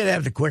 And they did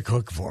have the quick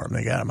hook for him.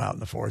 They got him out in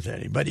the 4th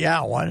inning. But,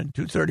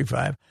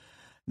 235.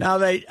 Now,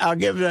 I'll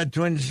give the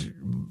Twins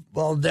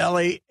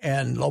Baldelli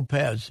and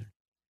Lopez.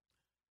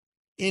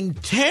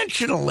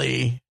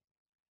 Intentionally,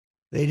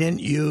 they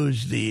didn't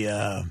use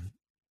the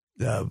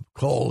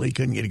Cole. He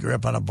couldn't get a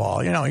grip on a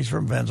ball. He's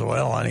from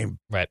Venezuela, and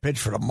he pitched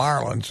for the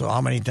Marlins, so how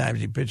many times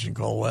he pitched in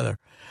cold weather?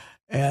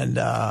 And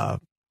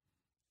but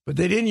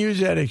they didn't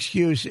use that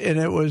excuse, and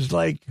it was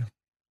like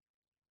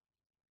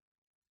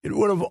it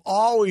would have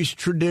always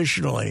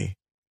traditionally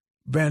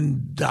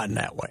been done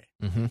that way.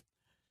 Mm-hmm.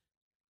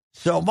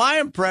 So my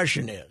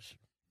impression is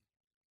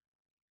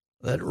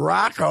that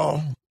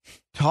Rocco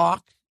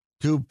talked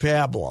to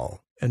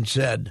Pablo and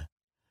said,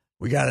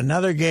 we got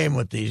another game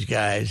with these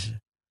guys.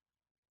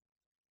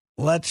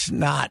 Let's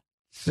not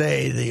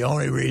say the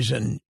only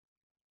reason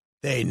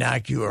they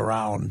knocked you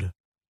around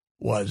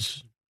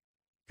was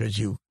because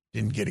you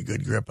didn't get a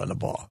good grip on the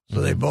ball.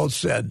 So they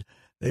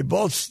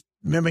both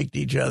mimicked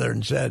each other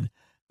and said,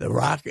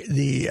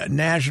 the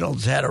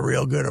Nationals had a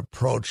real good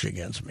approach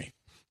against me.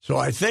 So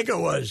I think it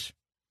was,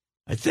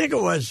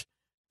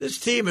 this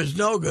team is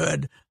no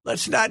good.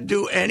 Let's not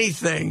do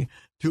anything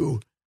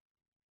to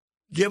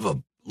give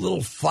a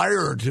little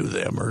fire to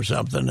them or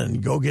something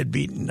and go get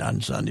beaten on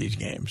Sunday's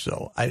game.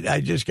 So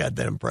I just got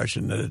that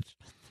impression that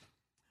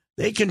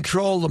they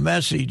control the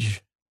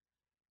message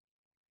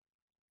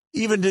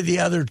even to the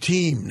other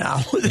team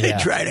now. They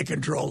try to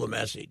control the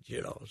message,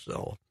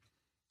 so.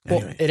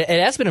 Anyway. Well, it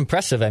has been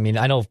impressive. I mean,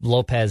 I know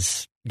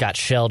Lopez got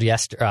shelled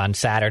on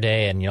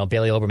Saturday, and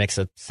Bailey Ober makes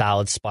a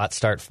solid spot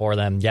start for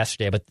them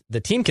yesterday. But the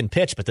team can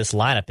pitch, but this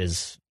lineup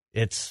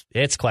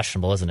it's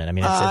questionable, isn't it? I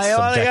mean, it's they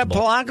got subjectable.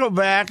 Polanco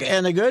back,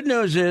 and the good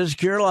news is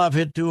Kirilloff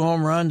hit 2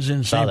 home runs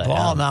in St.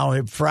 Paul.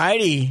 Now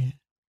Friday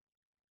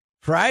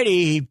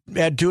he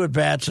had 2 at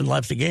bats and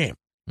left the game.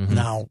 Mm-hmm.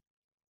 Now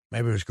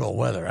maybe it was cold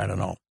weather, I don't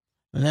know.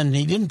 And then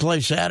he didn't play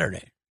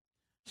Saturday.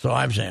 So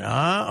I'm saying,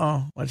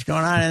 what's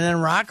going on? And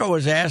then Rocco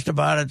was asked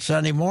about it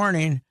Sunday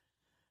morning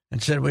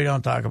and said, we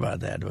don't talk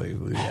about that.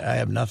 I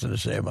have nothing to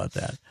say about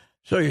that.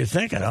 So you're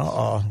thinking,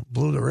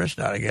 blew the wrist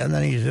out again.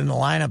 Then he's in the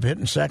lineup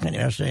hitting second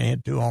yesterday and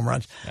hit 2 home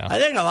runs. Yeah. I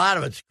think a lot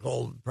of it's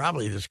cold.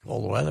 Probably this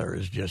cold weather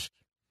is just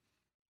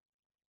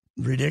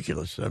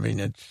ridiculous. I mean,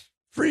 it's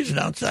freezing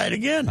outside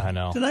again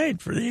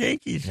tonight for the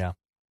Yankees. Yeah.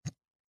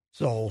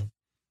 So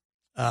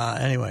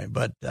anyway,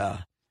 but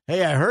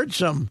hey, I heard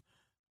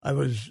I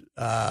was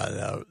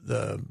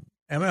the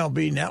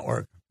MLB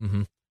Network.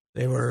 Mm-hmm.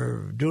 They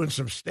were doing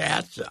some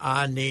stats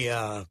on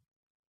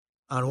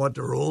what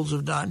the rules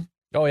have done.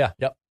 Oh yeah,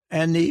 yep.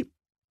 And the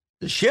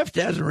shift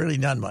hasn't really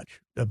done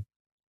much. The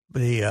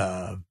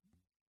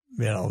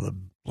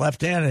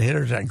left-handed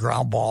hitters on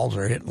ground balls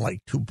are hitting like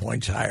 2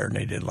 points higher than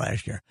they did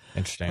last year.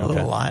 Interesting. A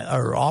little line,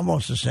 or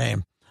almost the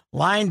same.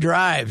 Line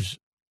drives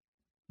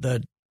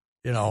that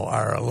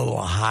are a little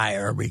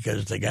higher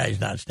because the guy's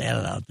not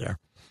standing out there.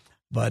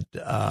 But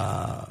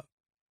the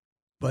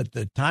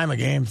time of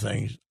game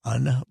thing's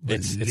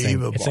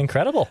unbelievable. It's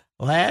incredible.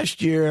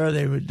 Last year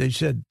they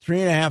said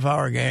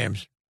 3.5-hour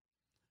games,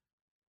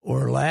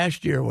 or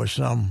last year was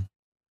some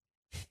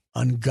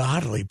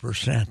ungodly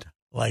percent,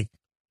 like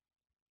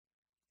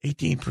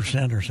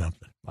 18% or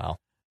something. Wow.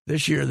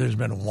 This year there's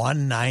been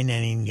 1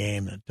 9-inning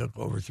game that took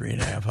over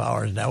 3.5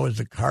 hours. That was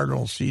the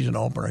Cardinals' season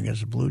opener against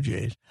the Blue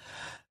Jays.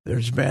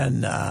 There's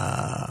been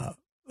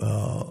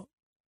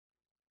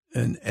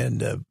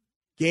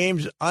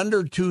games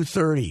under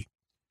 2:30.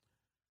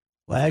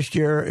 Last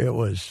year it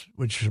was,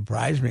 which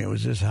surprised me, it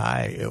was this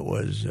high. It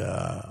was,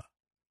 did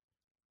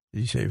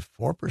you say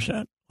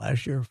 4%?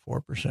 Last year,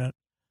 4%.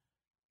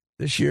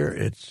 This year,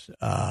 it's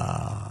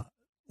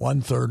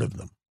 1/3 of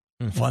them.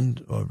 One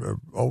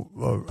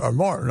or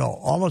more. No,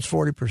 almost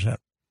 40%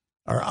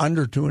 are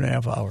under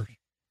 2.5 hours.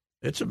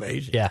 It's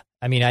amazing. Yeah.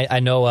 I mean, I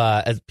know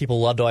as people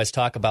love to always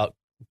talk about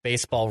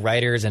baseball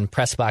writers and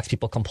press box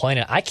people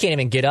complaining. I can't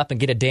even get up and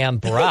get a damn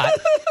brat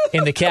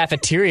in the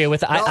cafeteria.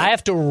 I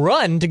have to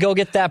run to go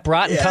get that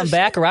brat and come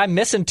back, or I'm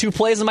missing 2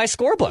 plays in my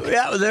scorebook.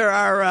 Yeah,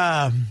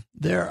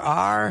 there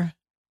are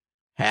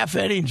half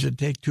innings that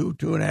take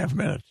 2.5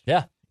 minutes.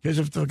 Yeah. Because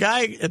if the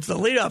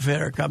leadoff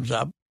hitter comes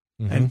up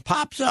and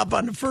pops up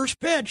on the first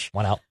pitch,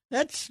 1 out.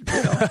 That's,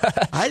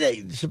 I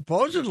think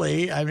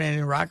supposedly, I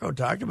mean, Rocco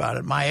talked about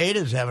it.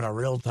 Maeda's having a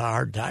real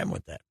hard time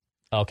with that.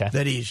 Okay.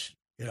 That he's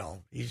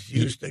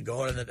used to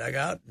going in the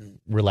dugout and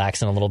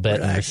relaxing a a little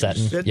bit and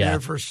resetting. Sitting there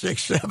for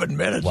 6-7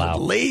 minutes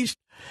at least.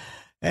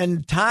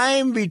 And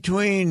time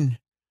between,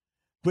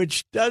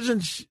 which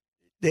doesn't,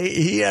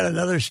 he had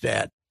another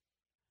stat.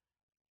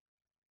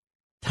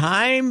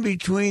 Time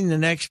between the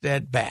next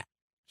at bat.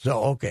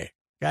 So, okay,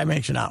 guy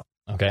makes an out.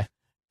 Okay.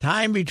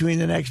 Time between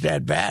the next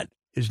at bat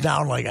is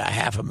down like a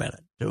half a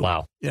minute.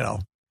 Wow. The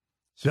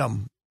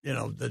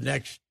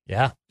next.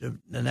 Yeah.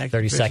 The next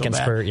 30 seconds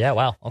bat. per. Yeah.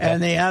 Wow. Okay.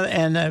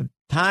 And the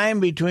time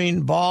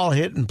between ball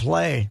hit and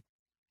play,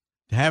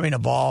 having a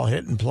ball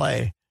hit and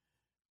play,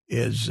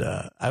 is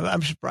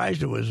I'm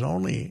surprised it was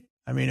only.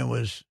 I mean, it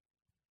was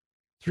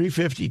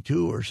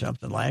 3:52 or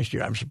something last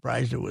year. I'm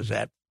surprised it was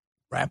that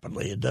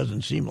rapidly. It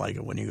doesn't seem like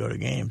it when you go to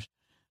games,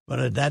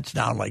 but that's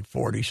down like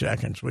 40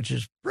 seconds, which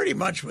is pretty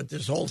much what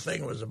this whole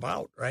thing was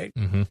about, right?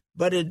 Mm-hmm.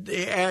 But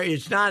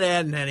it's not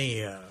adding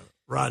any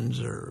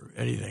runs or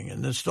anything,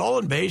 and the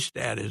stolen base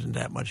stat isn't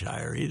that much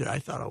higher either. I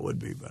thought it would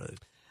be, but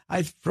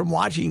from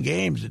watching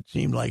games, it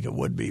seemed like it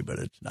would be, but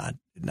it's not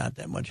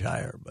that much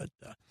higher. But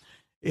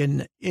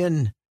in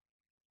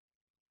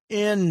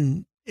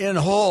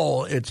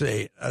whole, it's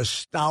a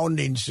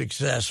astounding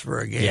success for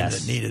a game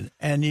that needed.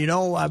 And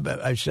I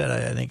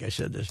think I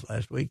said this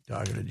last week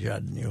talking to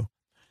Judd and you.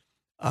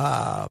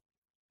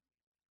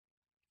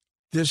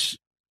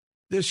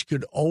 This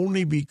could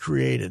only be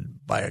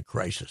created by a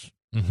crisis.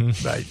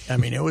 Mm-hmm. Right? I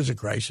mean, it was a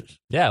crisis.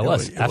 Yeah, it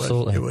was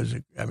absolutely.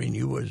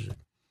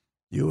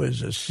 You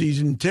as a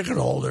season ticket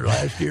holder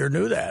last year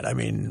knew that. I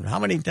mean, how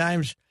many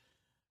times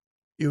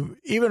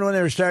even when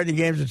they were starting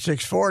the games at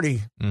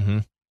 6:40,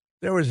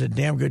 there was a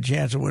damn good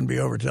chance it wouldn't be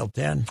over till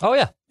 10. Oh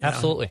yeah,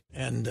 absolutely.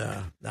 And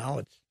now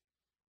it's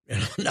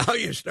now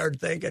you start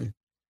thinking,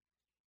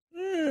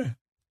 I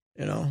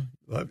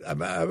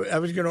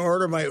was going to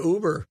order my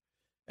Uber,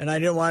 and I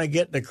didn't want to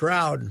get in the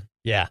crowd.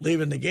 Yeah,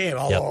 leaving the game,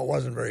 although it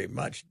wasn't very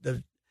much.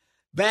 The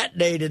Bat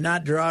Day did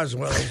not draw as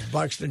well as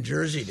Buxton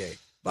Jersey Day.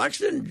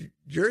 Buxton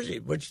Jersey,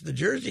 which the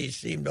jerseys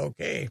seemed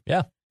okay.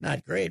 Yeah,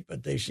 not great,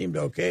 but they seemed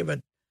okay.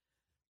 But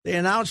they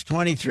announced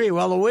 23.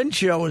 Well, the wind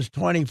chill was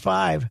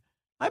 25.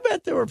 I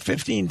bet there were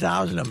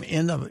 15,000 of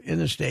them in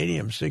the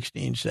stadium,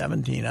 16,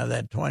 17 out of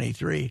that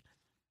 23.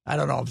 I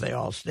don't know if they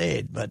all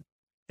stayed, but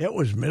it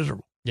was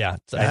miserable. Yeah,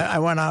 I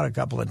went out a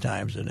couple of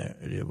times, and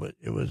it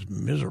was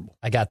miserable.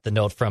 I got the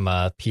note from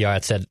PR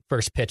that said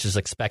first pitch is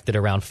expected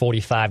around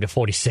 45 to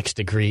 46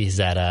 degrees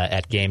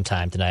at game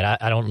time tonight.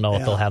 I don't know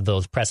if they'll have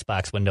those press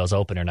box windows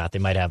open or not. They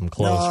might have them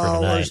closed for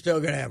tonight. No, we're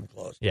still going to have them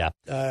closed. Yeah.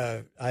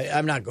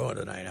 I'm not going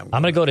tonight. I'm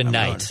going to go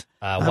tonight.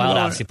 Wild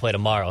obviously play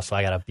tomorrow, so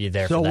I got to be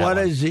there for that. So what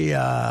is the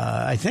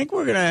I think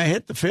we're going to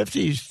hit the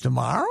 50s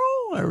tomorrow?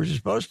 Or was it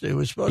supposed to? It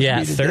was supposed to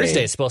be today.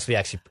 Thursday is supposed to be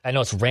actually. I know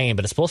it's rain,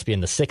 but it's supposed to be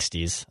in the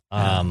 60s.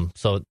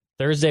 So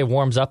Thursday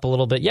warms up a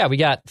little bit. Yeah, we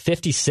got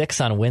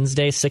 56 on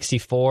Wednesday,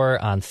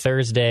 64 on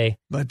Thursday.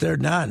 But they're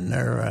done.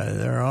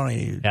 They're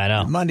only I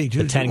know. Monday,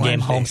 Tuesday, the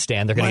 10-game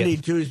homestand. They're Monday,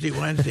 Tuesday,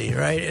 Wednesday,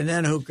 right? And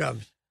then who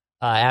comes?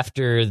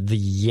 After the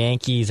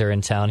Yankees are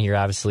in town here,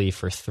 obviously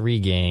for 3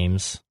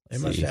 games. They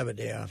must have a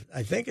day off.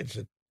 I think it's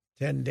a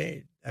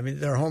 10-day. I mean,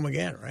 they're home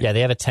again, right? Yeah,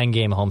 they have a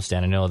 10-game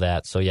homestand. I know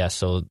that. So yeah,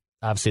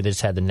 obviously, they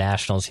just had the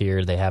Nationals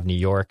here. They have New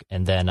York,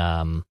 and then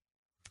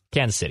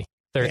Kansas City.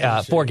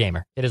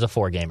 4-gamer. It is a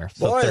 4-gamer.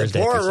 So Boy, Thursday,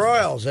 the poor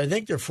Royals. I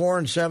think they're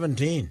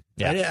 4-17.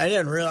 Yeah. I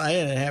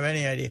didn't have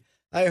any idea.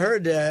 I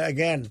heard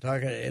again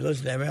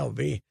listen to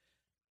MLB.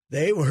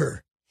 They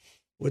were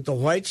with the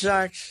White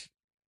Sox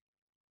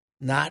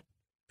not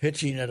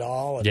pitching at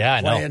all. And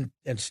I know.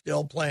 And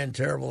still playing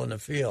terrible in the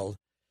field.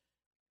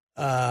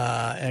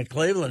 And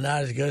Cleveland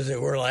not as good as they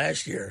were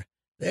last year.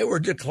 They were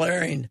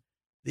declaring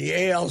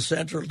the AL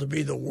Central to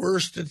be the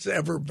worst it's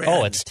ever been.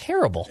 Oh, it's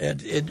terrible.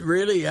 It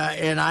really,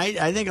 and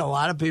I think a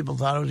lot of people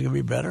thought it was going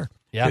to be better.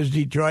 Yeah. Because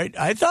Detroit,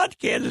 I thought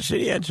Kansas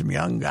City had some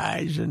young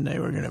guys and they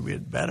were going to be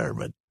better,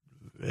 but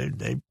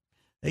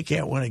they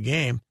can't win a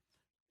game.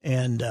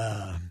 And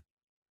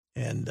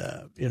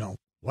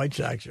White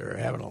Sox are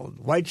having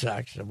White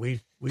Sox.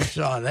 We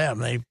saw them.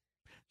 They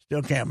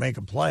still can't make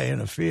a play in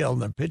the field,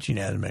 and their pitching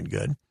hasn't been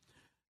good.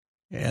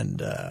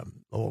 And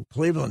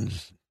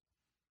Cleveland's.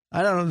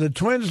 I don't know. The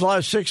Twins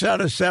lost 6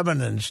 out of 7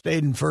 and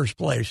stayed in first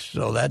place,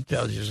 so that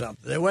tells you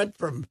something. They went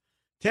from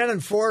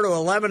 10-4 to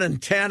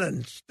 11-10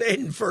 and stayed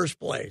in first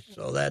place.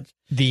 So that's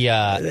the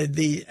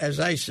as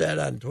I said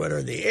on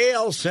Twitter, the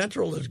AL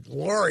Central is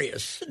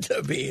glorious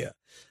to be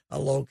a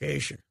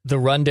location. The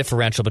run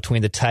differential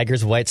between the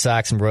Tigers, White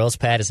Sox, and Royals,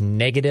 Pat, is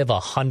negative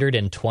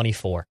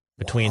 124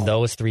 between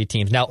those three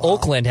teams. Now,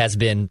 Oakland has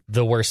been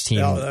the worst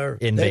team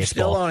in they've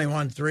baseball. Still only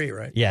won 3,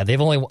 right? Yeah,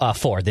 they've only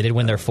 4. They did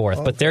win their 4th,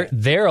 okay. but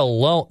they're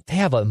alone. They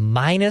have a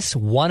minus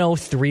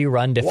 103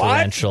 run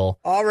differential.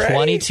 What? Already?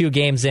 22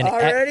 games in.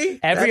 Already?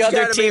 Every That's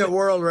other gotta team, be a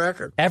world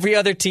record. Every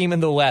other team in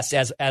the West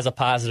has a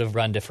positive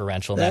run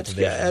differential in that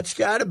division. That's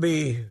got to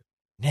be.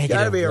 Negative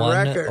Got to be a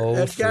record. 103.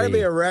 That's got to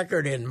be a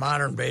record in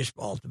modern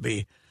baseball to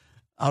be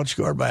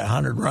outscored by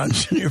 100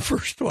 runs in your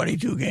first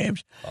 22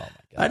 games. Oh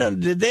my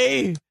God!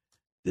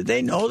 Did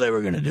they know they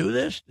were going to do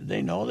this? Did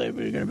they know they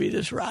were going to be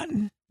this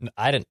rotten?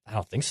 I don't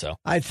think so.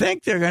 I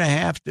think they're going to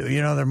have to.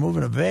 You know, they're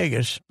moving to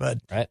Vegas, but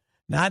Right.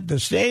 not the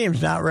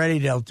stadium's not ready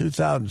till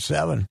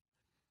 2007.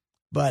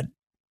 But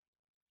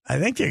I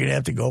think they're going to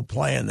have to go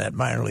play in that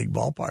minor league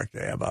ballpark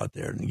they have out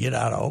there and get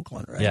out of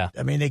Oakland, right? Yeah.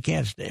 I mean, they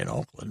can't stay in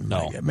Oakland.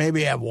 No.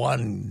 Maybe have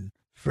one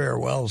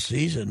farewell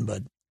season,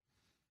 but,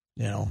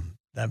 you know,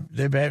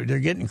 they're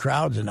getting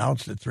crowds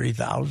announced at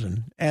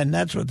 3,000, and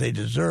that's what they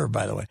deserve,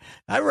 by the way.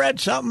 I read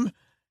something.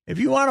 If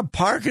you want to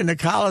park in the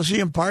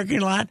Coliseum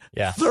parking lot,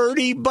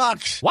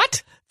 $30.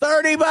 What?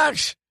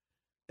 $30.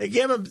 They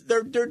give them.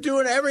 They're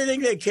doing everything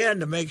they can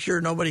to make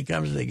sure nobody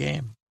comes to the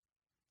game.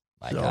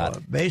 My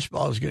God.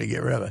 Baseball is going to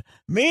get rid of it.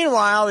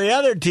 Meanwhile, the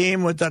other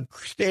team with the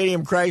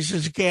stadium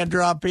crisis can't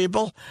draw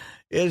people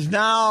is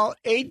now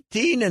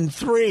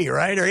 18-3,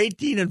 right, or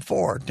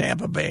 18-4.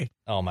 Tampa Bay.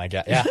 Oh my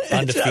God! Yeah, It's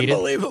undefeated.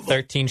 unbelievable.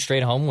 13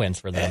 straight home wins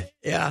for them.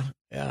 Yeah.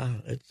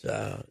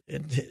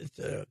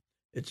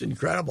 It's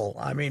incredible.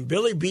 I mean,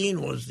 Billy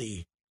Beane was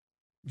the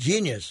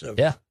genius of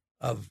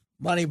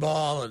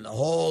Moneyball and the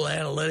whole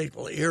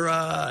analytical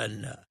era,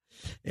 and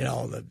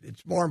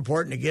it's more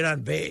important to get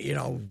on base. You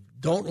know,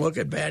 don't look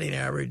at batting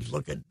average,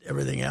 look at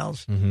everything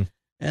else. Mm-hmm.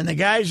 And the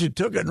guys who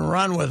took it and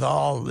run with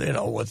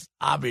with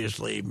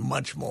obviously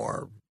much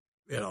more,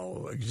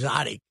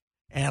 exotic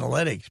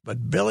analytics.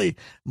 But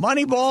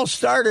Moneyball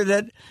started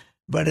it,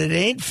 but it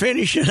ain't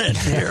finishing it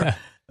here.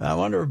 I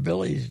wonder if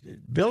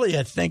Billy,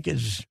 I think,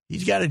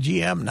 he's got a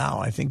GM now.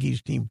 I think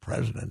he's team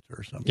president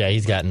or something. Yeah,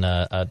 he's gotten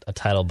a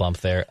title bump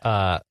there.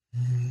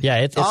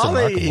 It's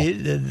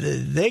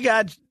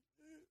remarkable.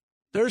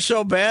 They're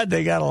so bad,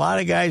 they got a lot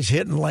of guys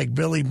hitting like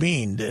Billy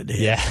Beane did.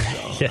 Yeah.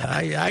 So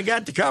I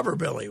got to cover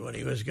Billy when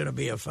he was going to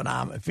be a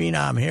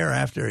phenom here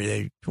after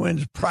the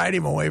Twins pried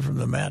him away from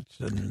the Mets.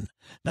 And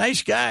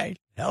nice guy,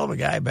 hell of a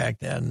guy back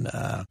then.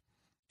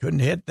 Couldn't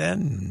hit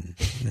then,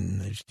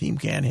 and his team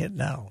can't hit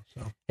now.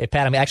 So. Hey,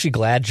 Pat, I'm actually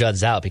glad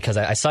Judd's out because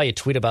I saw you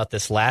tweet about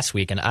this last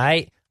week, and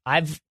I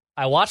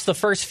watched the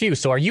first few.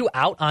 So are you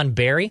out on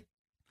Barry?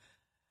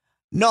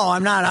 No,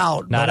 I'm not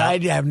out, I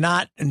have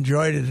not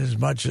enjoyed it as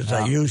much as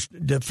I used.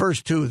 The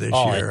first 2 this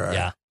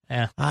year.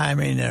 Yeah. I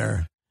mean,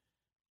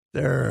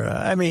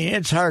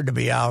 it's hard to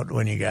be out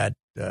when you got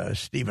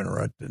Stephen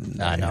Root,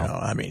 and I know.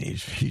 I mean,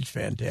 he's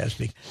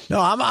fantastic. No,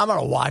 I'm going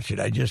to watch it.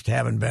 I just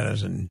haven't been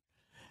as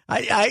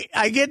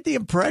I get the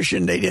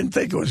impression they didn't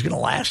think it was going to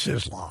last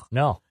this long.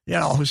 No.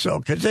 So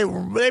because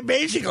they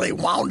basically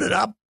wound it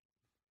up.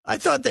 I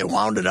thought they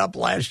wound it up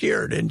last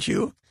year, didn't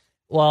you?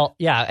 Well,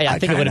 yeah, I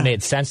think it would have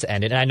made sense to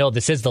end it. And I know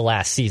this is the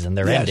last season.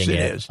 They're ending it.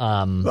 Yes, it is.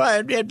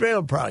 Well,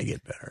 it'll probably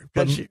get better.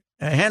 Because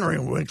Henry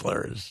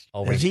Winkler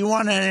has he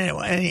won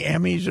any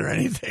Emmys or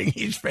anything?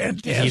 He's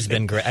fantastic. He's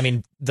been great. I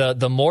mean, the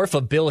morph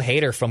of Bill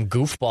Hader from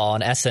goofball on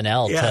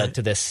SNL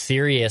to this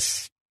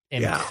serious,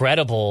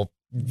 incredible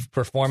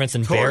performance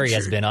in Barry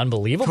has been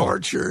unbelievable.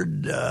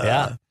 Tortured.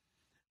 Yeah.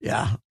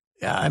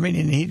 I mean,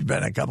 and he's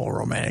been a couple of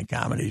romantic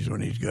comedies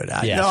when he's good.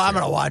 I'm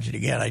going to watch it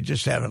again. I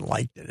just haven't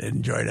liked it,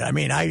 enjoyed it. I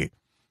mean,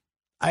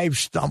 I've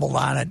stumbled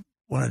on it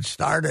when it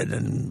started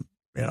and,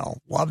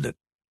 loved it.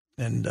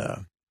 And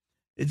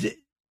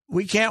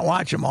we can't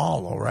watch them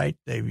all, though, right?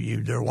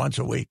 They're once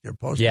a week. They're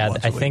posted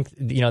once a week. I think,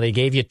 they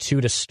gave you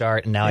 2 to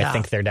start, and now I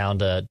think they're down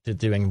to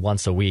doing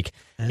once a week.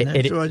 And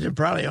they're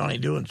probably only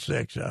doing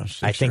 6.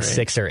 I think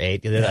 6 or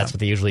 8. That's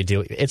what they usually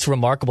do. It's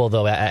remarkable,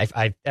 though.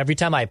 I every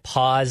time I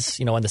pause,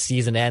 when the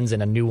season ends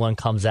and a new one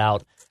comes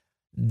out,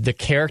 the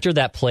character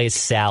that plays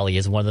Sally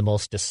is one of the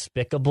most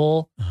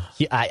despicable.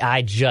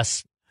 I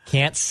just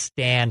can't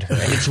stand her.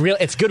 And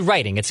it's good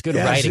writing. It's good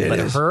writing, but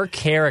her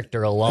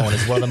character alone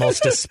is one of the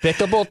most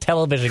despicable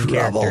television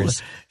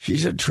characters.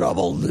 She's a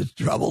troubled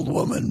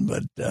woman,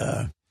 but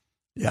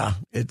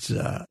it's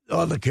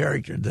the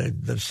character,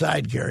 the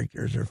side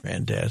characters are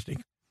fantastic.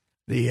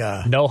 The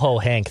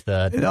NoHo Hank,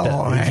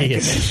 Hank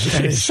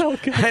is so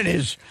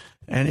good,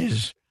 and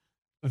his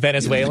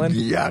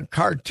Venezuelan,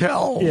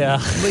 cartel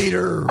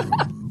leader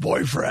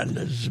boyfriend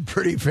is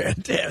pretty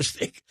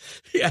fantastic.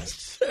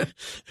 Yes,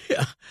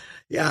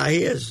 yeah, he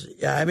is.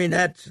 Yeah, I mean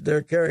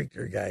their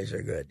character guys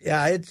are good.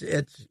 Yeah,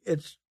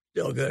 it's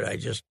still good. I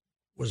just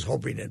was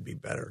hoping it'd be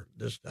better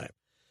this time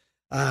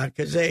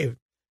because they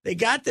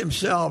got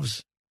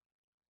themselves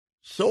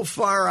so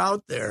far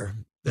out there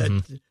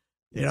that,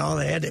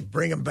 they had to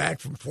bring him back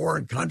from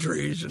foreign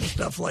countries and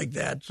stuff like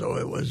that. So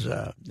it was,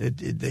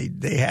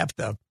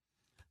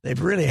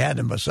 they've really had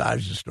to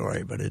massage the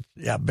story. But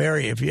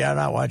Barry, if you're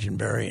not watching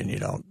Barry and you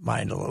don't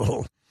mind a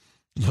little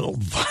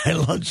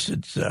violence,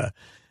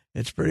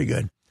 it's pretty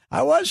good.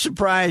 I was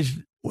surprised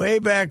way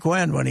back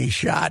when he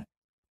shot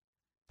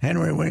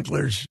Henry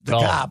Winkler's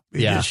cop.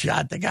 He just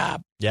shot the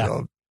cop. Yeah.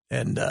 So,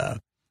 and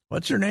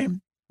what's her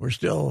name?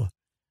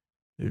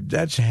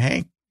 That's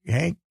Henry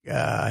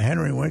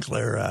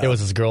Winkler. It was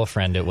his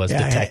girlfriend. It was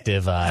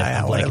Detective.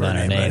 I'm blanking on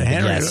her name.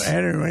 But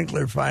Henry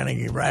Winkler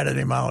finally ratted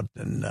him out,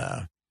 and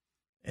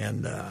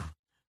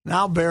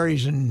now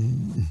Barry's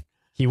in.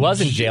 He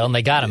was in jail, and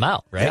they got him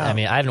out, right? Yeah. I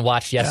mean, I haven't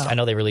watched I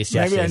know they released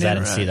yesterday. I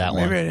didn't see that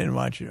one. Maybe I didn't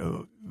watch it,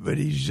 but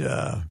he's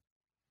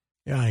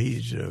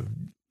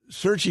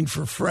searching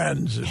for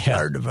friends. It's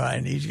hard to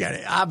find. He's going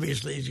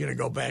to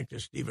go back to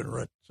Stephen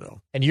Root. So,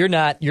 and you're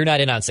not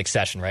in on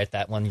Succession, right?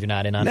 That one you're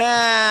not in on.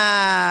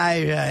 Nah,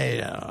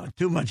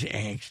 too much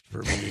angst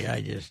for me.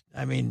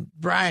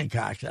 Brian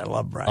Cox. I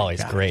love Brian. Oh,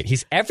 he's Cox. Great.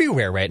 He's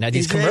everywhere right now.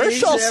 These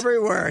commercials. He's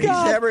everywhere.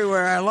 God. He's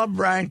everywhere. I love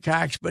Brian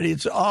Cox, but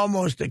it's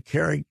almost a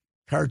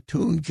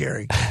cartoon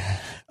character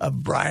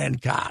of Brian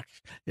Cox.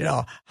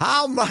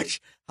 How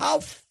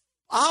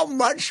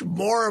much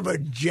more of a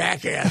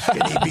jackass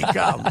can he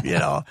become?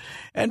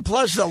 And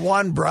plus the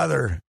one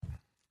brother,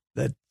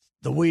 the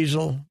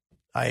Weasel.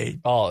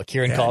 Kieran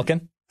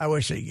Culkin. I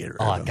wish they'd get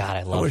rid of him. Oh God,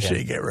 I love him. I wish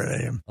they'd get rid of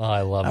him. Oh,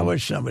 I love him. I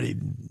wish somebody,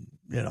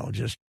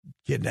 just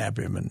kidnap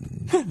him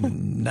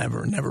and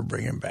never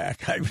bring him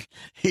back.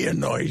 He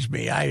annoys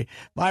me.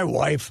 My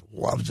wife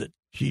loves it.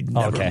 She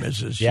never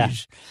misses. Yeah.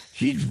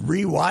 She's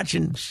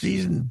rewatching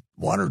season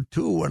 1 or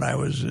 2 when I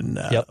was in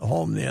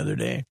home the other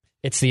day.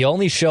 It's the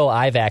only show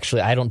I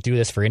don't do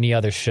this for any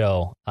other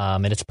show.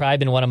 And it's probably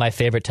been one of my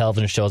favorite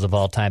television shows of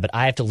all time, but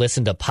I have to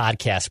listen to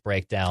podcast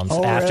breakdowns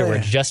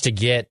afterwards just to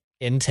get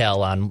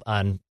intel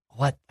on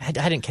what I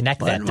didn't connect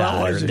that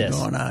dot. What was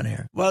going on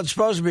here? Well, it's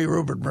supposed to be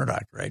Rupert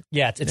Murdoch, right?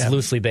 Yeah, it's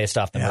loosely based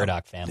off the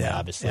Murdoch family,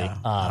 obviously.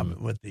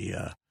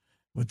 Yeah.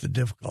 With the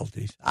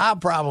difficulties. I'll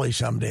probably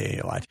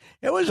someday watch.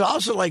 It was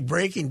also like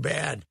Breaking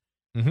Bad.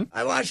 Mm-hmm.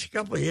 I watched a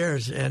couple of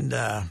years, and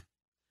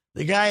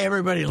the guy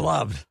everybody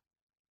loved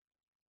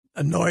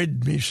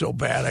annoyed me so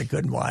bad I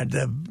couldn't watch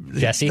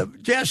Jesse.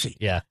 Jesse.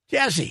 Yeah.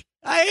 Jesse.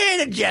 I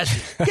hated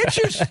Jesse.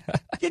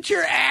 Get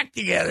your act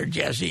together,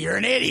 Jesse. You're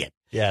an idiot.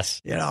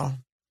 Yes.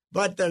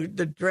 But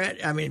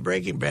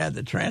Breaking Bad,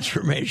 the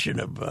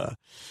transformation of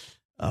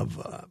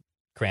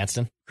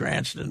Cranston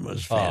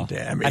was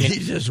fantastic.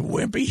 He's this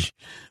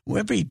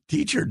wimpy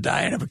teacher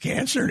dying of a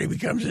cancer, and he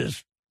becomes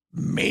this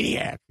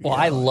maniac. Well,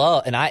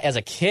 as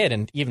a kid,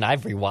 and even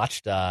I've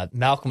rewatched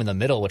Malcolm in the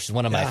Middle, which is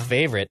one of my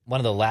favorite, one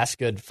of the last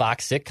good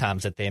Fox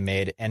sitcoms that they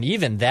made, and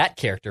even that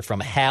character from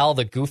Hal,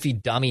 the goofy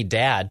dummy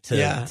dad,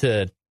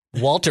 to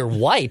Walter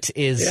White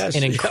is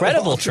an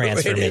incredible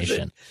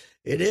transformation.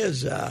 It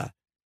is.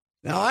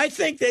 Now, I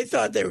think they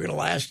thought they were going to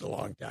last a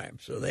long time,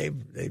 so they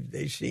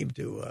seem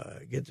to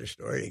get their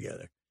story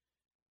together.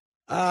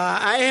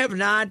 I have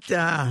not.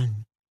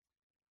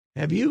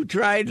 Have you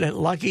tried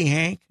Lucky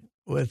Hank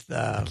with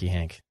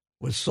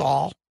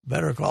Saul?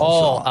 Better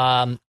Call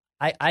Saul.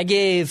 I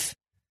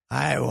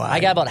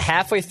got about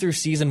halfway through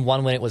season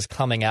 1 when it was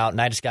coming out,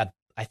 and I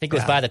think it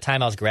was by the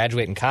time I was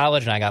graduating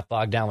college, and I got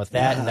bogged down with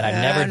that, and then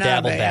I've never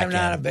dabbled back in. I'm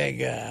not a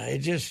big.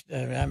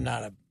 I'm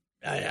not a.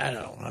 I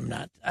don't know. I'm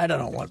not. I don't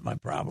know what my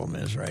problem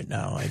is right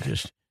now.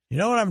 You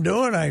know what I'm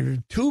doing?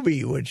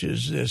 Tubi, which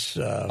is this.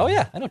 I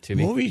know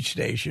Tubi. Movie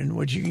station,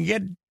 which you can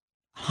get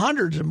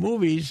hundreds of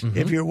movies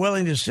if you're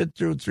willing to sit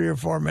through 3 or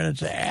 4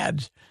 minutes of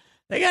ads.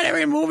 They got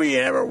every movie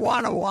you ever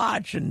want to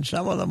watch, and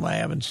some of them I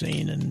haven't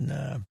seen,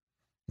 and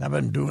I've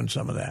been doing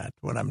some of that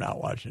when I'm not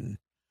watching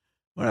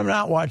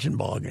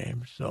ball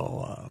games.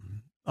 So,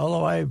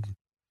 although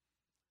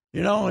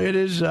it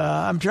is.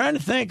 I'm trying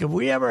to think. Have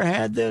we ever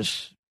had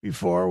this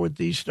before with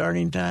these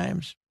starting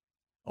times?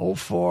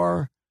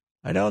 04.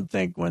 I don't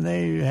think when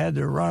they had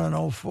their run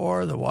in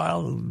 04, the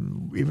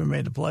Wild even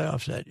made the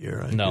playoffs that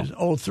year. No.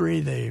 03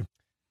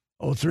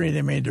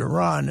 they made their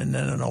run, and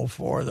then in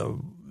 04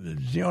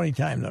 it's the only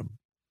time the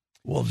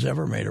Wolves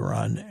ever made a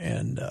run,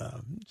 and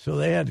so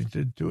they had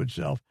to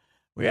itself.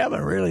 We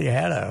haven't really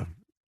had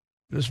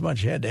this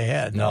much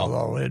head-to-head. No.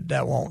 Although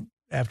that won't.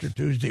 After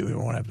Tuesday, we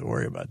won't have to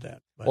worry about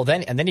that. But, well,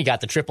 then you got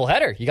the triple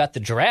header. You got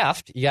the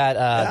draft. You got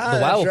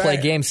the Wild will play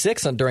Game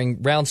 6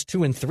 during rounds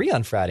 2 and 3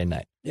 on Friday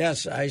night.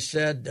 Yes, I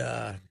said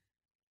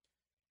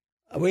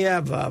we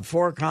have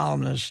 4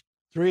 columnists,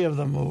 3 of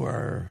them who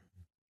are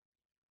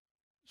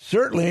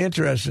certainly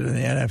interested in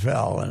the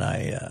NFL, and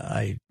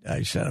I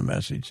sent a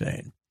message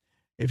saying,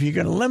 if you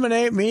can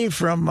eliminate me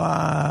from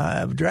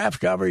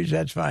draft coverage,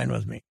 that's fine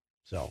with me.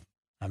 So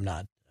I'm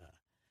not.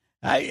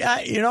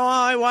 You know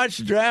how I watch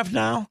the draft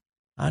now?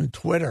 On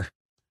Twitter.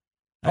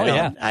 I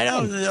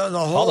know the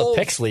whole all the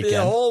picks leaking.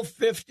 The whole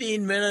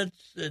 15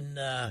 minutes and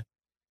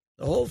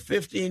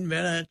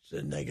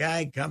the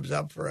guy comes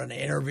up for an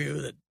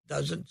interview that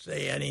doesn't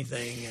say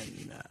anything,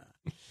 and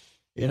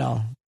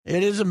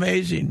It is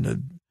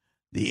amazing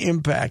the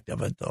impact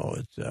of it, though.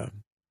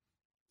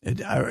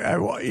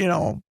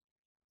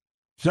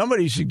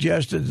 Somebody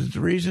suggested that the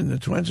reason the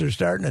Twins are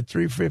starting at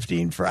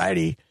 3:15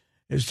 Friday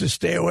is to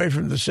stay away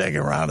from the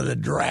second round of the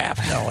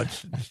draft. No,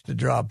 it's to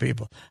draw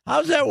people.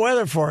 How's that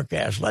weather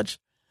forecast?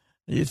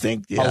 You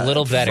think a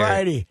little better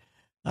Friday?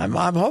 I'm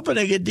hoping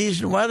they get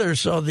decent weather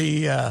so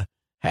the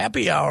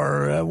happy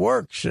hour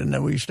works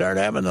and we start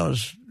having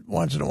those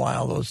once in a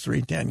while, those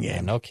 3:10 games.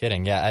 Yeah, no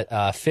kidding.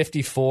 Yeah,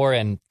 54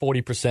 and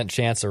 40%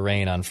 chance of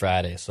rain on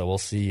Friday. So we'll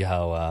see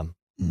how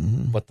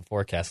what the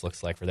forecast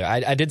looks like for there.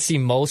 I did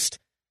see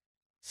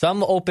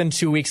some opened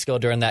 2 weeks ago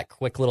during that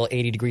quick little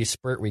 80-degree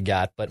spurt we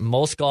got, but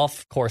most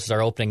golf courses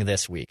are opening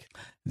this week.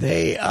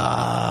 They did.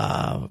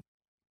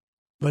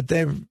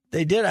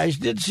 I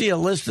did see a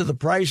list of the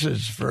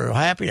prices for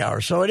happy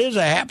hour, so it is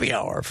a happy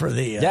hour for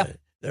the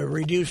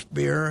reduced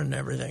beer and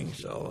everything.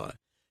 So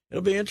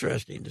it'll be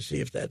interesting to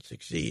see if that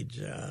succeeds.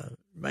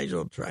 Might as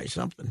well try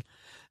something.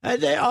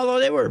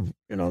 Although they were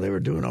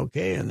doing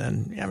okay, and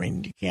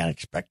then you can't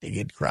expect to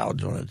get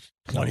crowds when it's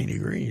 20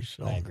 degrees.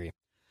 So I agree.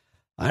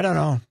 I don't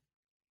know.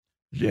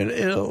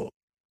 They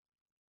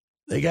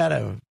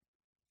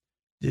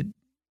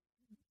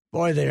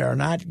are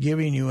not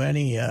giving you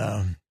any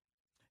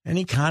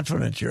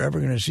confidence you're ever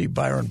going to see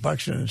Byron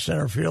Buxton in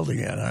center field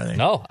again, are they?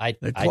 No,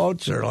 the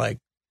quotes are like,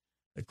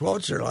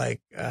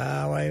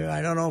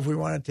 I don't know if we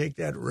want to take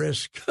that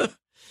risk.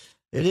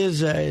 It is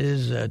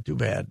too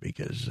bad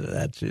because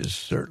that's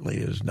certainly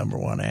his number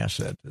one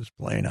asset is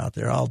playing out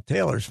there.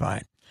 Taylor's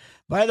fine.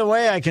 By the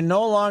way, I can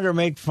no longer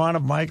make fun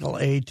of Michael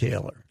A.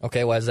 Taylor.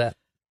 Okay, why is that?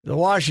 The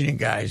Washington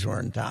guys were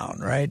in town,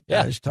 right?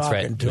 Yeah, I was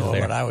talking to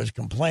him, and I was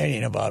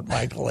complaining about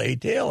Michael A.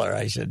 Taylor.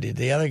 I said,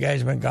 the other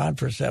guy's been gone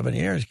for 7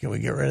 years. Can we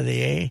get rid of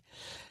the A?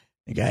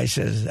 The guy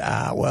says,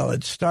 well,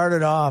 it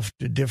started off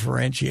to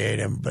differentiate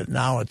him, but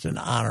now it's in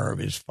honor of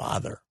his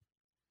father,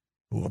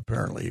 who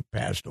apparently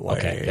passed away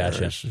okay,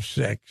 gotcha. or is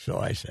sick. So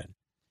I said,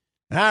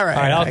 all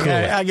right, I'll cool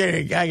it. I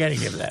got to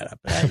give that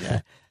up.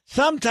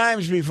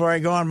 Sometimes before I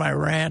go on my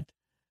rant,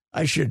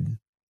 I should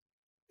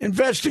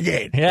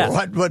investigate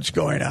what's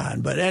going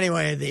on. But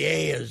anyway, the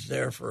A is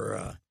there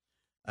for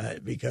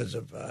because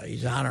of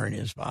he's honoring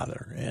his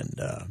father,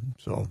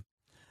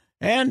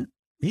 and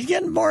he's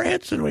getting more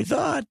hits than we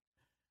thought.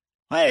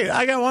 Hey,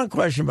 I got one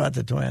question about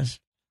the Twins.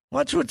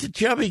 What's with the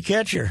chubby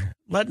catcher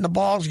letting the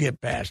balls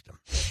get past him?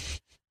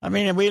 I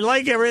mean, we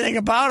like everything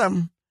about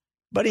him,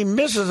 but he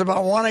misses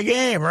about one a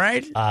game,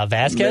 right?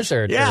 Vasquez?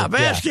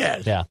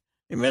 Vasquez. Yeah.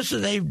 He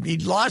misses. He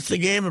lost the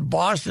game in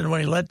Boston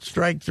when he let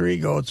strike three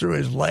go through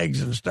his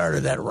legs and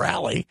started that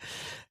rally.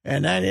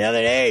 And then the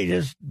other day,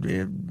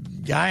 they're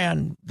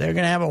going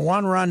to have a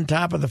 1-run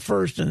top of the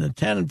first in the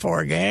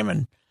 10-4 game,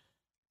 and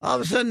all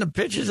of a sudden the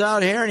pitch is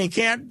out here, and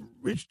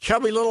his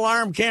chubby little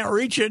arm can't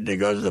reach it, and it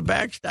goes to the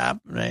backstop,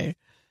 and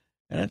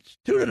it's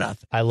 2-0.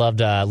 I loved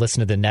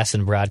listening to the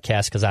Nesson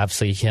broadcast because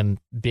obviously him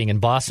being in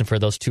Boston for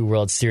those 2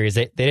 World Series,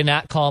 they did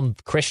not call him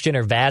Christian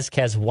or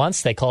Vasquez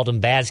once; they called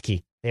him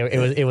Vasky.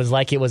 It was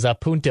like it was a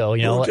punto,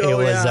 it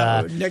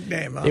was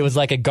nickname. Huh? It was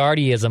like a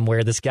Guardyism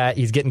where this guy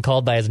he's getting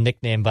called by his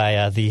nickname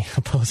by the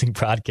opposing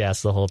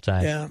broadcast the whole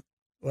time. Yeah,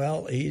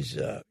 well, he's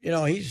had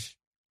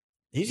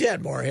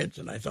more hits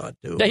than I thought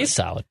too. Yeah, he's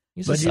solid.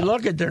 You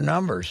look at their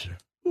numbers.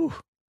 Whew,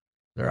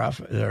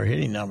 their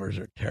hitting numbers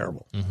are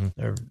terrible. Mm-hmm.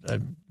 They're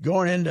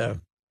going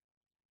into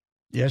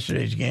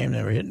yesterday's game.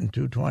 They were hitting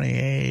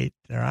 228.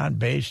 They're on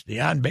base. The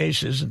on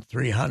base isn't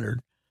 300,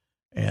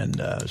 and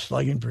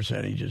slugging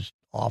percentage is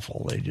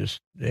awful.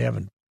 They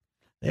haven't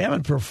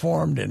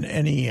performed in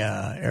any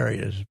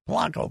areas.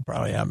 Polanco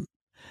probably.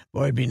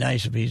 Boy, it'd be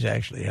nice if he's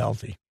actually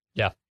healthy.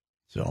 Yeah.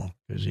 So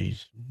because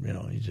he's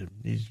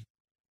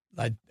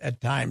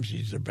at times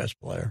he's their best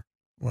player.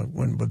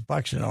 When with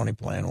Buxton only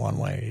playing one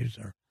way,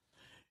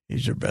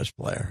 he's their best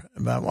player.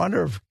 But I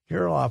wonder if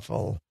Kirilloff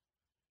will.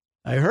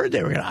 I heard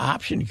they were going to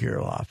option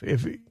Kirilloff.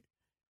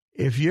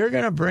 If you're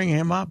going to bring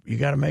him up, you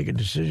got to make a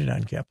decision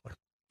on Kepler.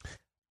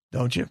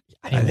 Don't you?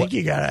 I think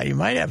you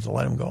might have to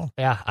let him go.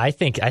 Yeah, I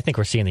think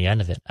we're seeing the end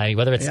of it. I mean,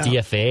 whether it's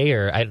DFA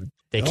or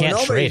they can't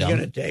trade him. Nobody's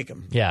going to take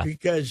him. Yeah,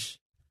 because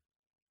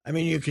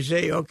you could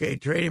say, okay,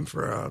 trade him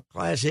for a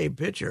Class A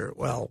pitcher.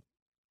 Well,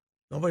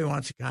 nobody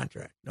wants a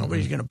contract.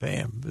 Nobody's going to pay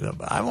him.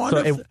 I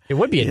wonder. It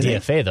would be a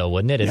DFA though,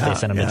 wouldn't it? If they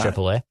sent him to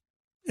AAA.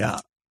 Yeah.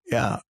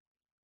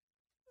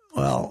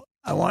 Well,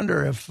 I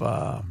wonder if they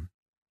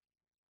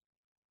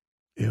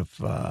have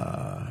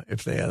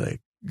the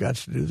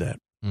guts to do that.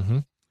 Mm-hmm.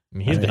 I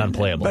mean, he's been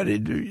unplayable. But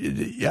they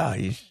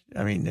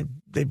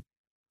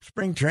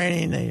spring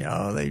training.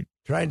 They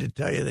tried to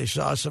tell you they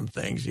saw some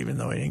things, even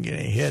though he didn't get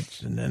any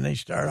hits, and then they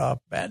start off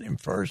batting him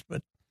first,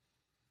 but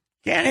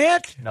can't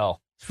hit.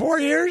 No, it's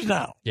 4 years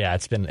now. Yeah,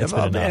 it's been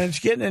enough, and it's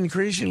getting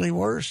increasingly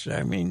worse.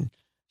 I mean,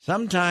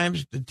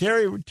 sometimes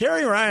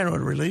Terry Ryan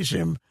would release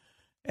him,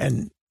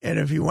 and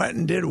if he went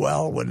and did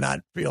well, would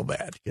not feel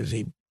bad because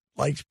he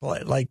likes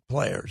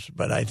players.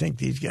 But I think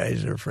these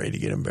guys are afraid to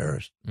get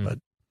embarrassed. But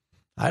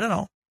I don't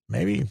know.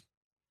 Maybe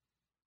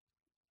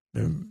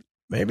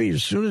maybe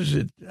as soon as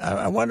it.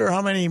 I wonder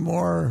how many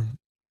more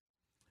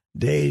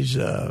days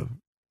they're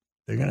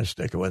going to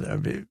stick with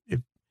it.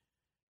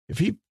 If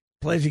he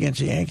plays against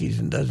the Yankees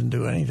and doesn't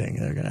do anything,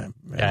 they're going to.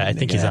 Yeah, I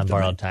think he's on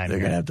borrowed time. They're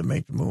going to have to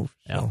make the move.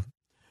 Yeah. So,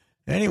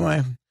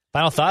 anyway.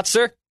 Final thoughts,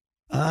 sir?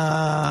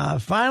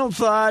 Final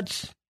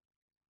thoughts.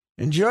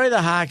 Enjoy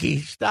the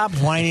hockey. Stop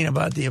whining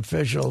about the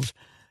officials.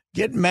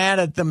 Get mad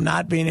at them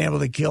not being able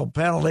to kill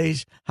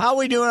penalties. How are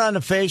we doing on the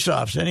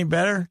faceoffs? Any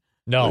better?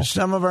 No. With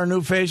some of our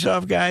new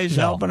faceoff guys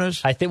helping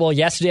us? I think,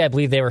 yesterday I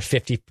believe they were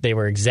 50. They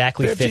were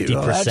exactly 50%,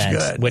 well, that's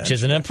good. which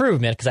is an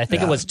improvement because I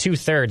think it was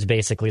 2/3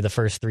 basically the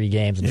first 3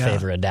 games in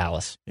favor of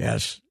Dallas.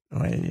 Yes.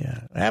 Well,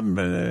 yeah.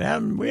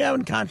 We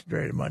haven't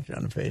concentrated much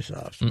on the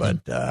faceoffs,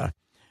 but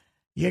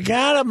you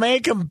got to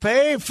make them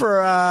pay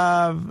for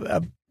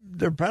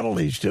their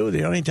penalties, too.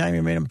 The only time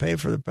you made them pay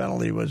for the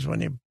penalty was when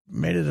you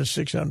made it a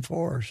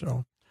 6-on-4.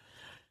 So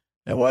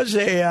it was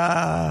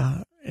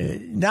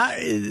not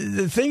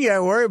the thing I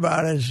worry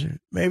about is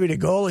maybe the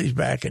goalie's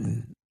back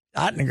and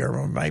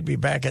Ottinger might be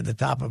back at the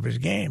top of his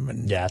game.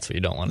 And yeah, that's what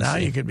you don't want to see. Now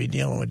you could be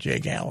dealing with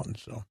Jake Allen.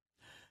 So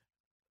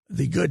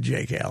the good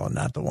Jake Allen,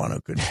 not the one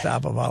who couldn't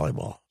stop a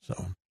volleyball.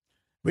 So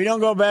we don't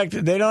go back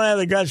to. They don't have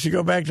the guts to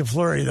go back to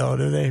Fleury, though,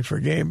 do they? For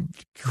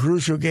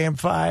crucial game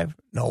 5?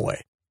 No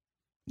way.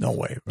 No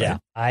way. Right? Yeah,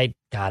 I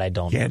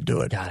don't. Can't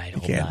do it. God, I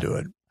hope can't not. do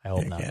it. I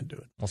hope you not. Can't do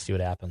it. We'll see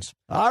what happens.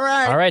 All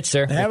right,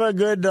 sir. Have a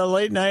good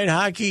late night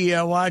hockey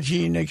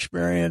watching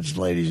experience,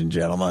 ladies and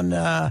gentlemen.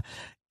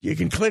 You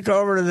can click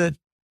over to the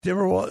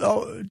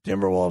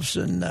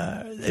Timberwolves, and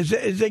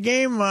is the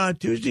game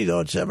Tuesday though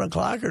at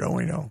 7:00 or don't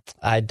we know?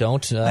 I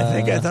don't.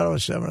 I thought it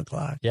was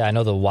 7:00. Yeah, I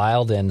know the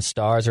Wild and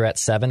Stars are at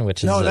 7,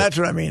 which is that's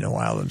what I mean. The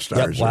Wild and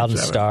Stars. Yep, Wild and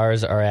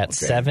Stars are at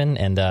 7,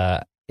 and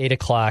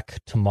 8:00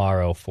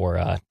 tomorrow for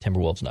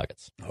Timberwolves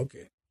Nuggets.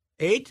 Okay,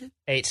 8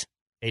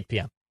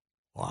 p.m.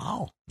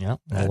 Wow. Yeah,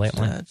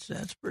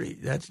 that's pretty.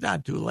 That's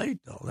not too late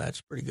though.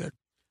 That's pretty good.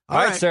 All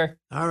right, sir.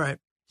 All right.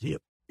 See you.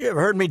 You've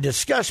heard me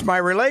discuss my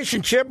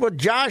relationship with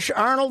Josh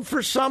Arnold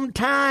for some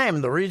time.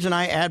 The reason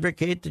I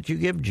advocate that you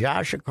give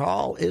Josh a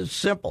call is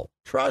simple.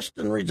 Trust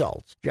and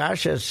results.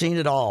 Josh has seen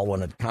it all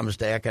when it comes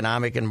to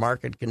economic and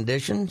market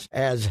conditions.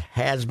 As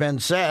has been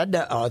said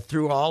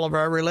through all of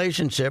our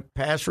relationship,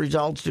 past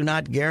results do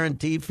not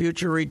guarantee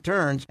future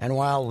returns. And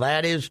while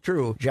that is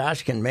true,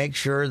 Josh can make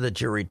sure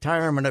that your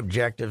retirement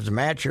objectives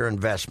match your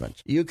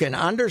investments. You can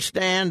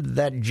understand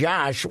that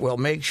Josh will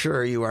make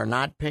sure you are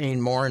not paying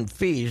more in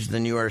fees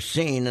than you are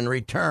seeing in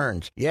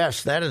returns.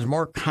 Yes, that is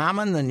more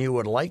common than you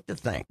would like to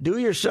think. Do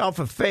yourself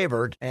a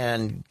favor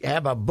and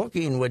have a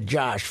booking with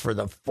Josh for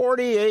the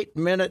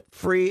 48-minute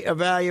free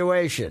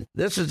evaluation.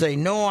 This is a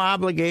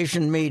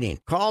no-obligation meeting.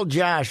 Call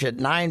Josh at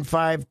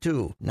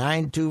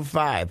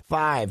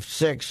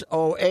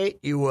 952-925-5608.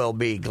 You will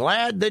be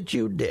glad that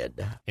you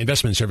did.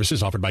 Investment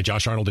services offered by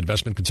Josh Arnold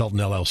Investment Consultant,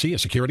 LLC, a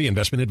security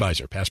investment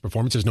advisor. Past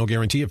performance is no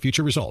guarantee of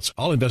future results.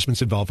 All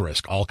investments involve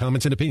risk. All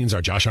comments and opinions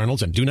are Josh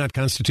Arnold's and do not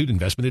constitute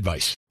investment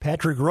advice.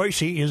 Patrick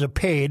Reusse is a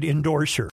paid endorser.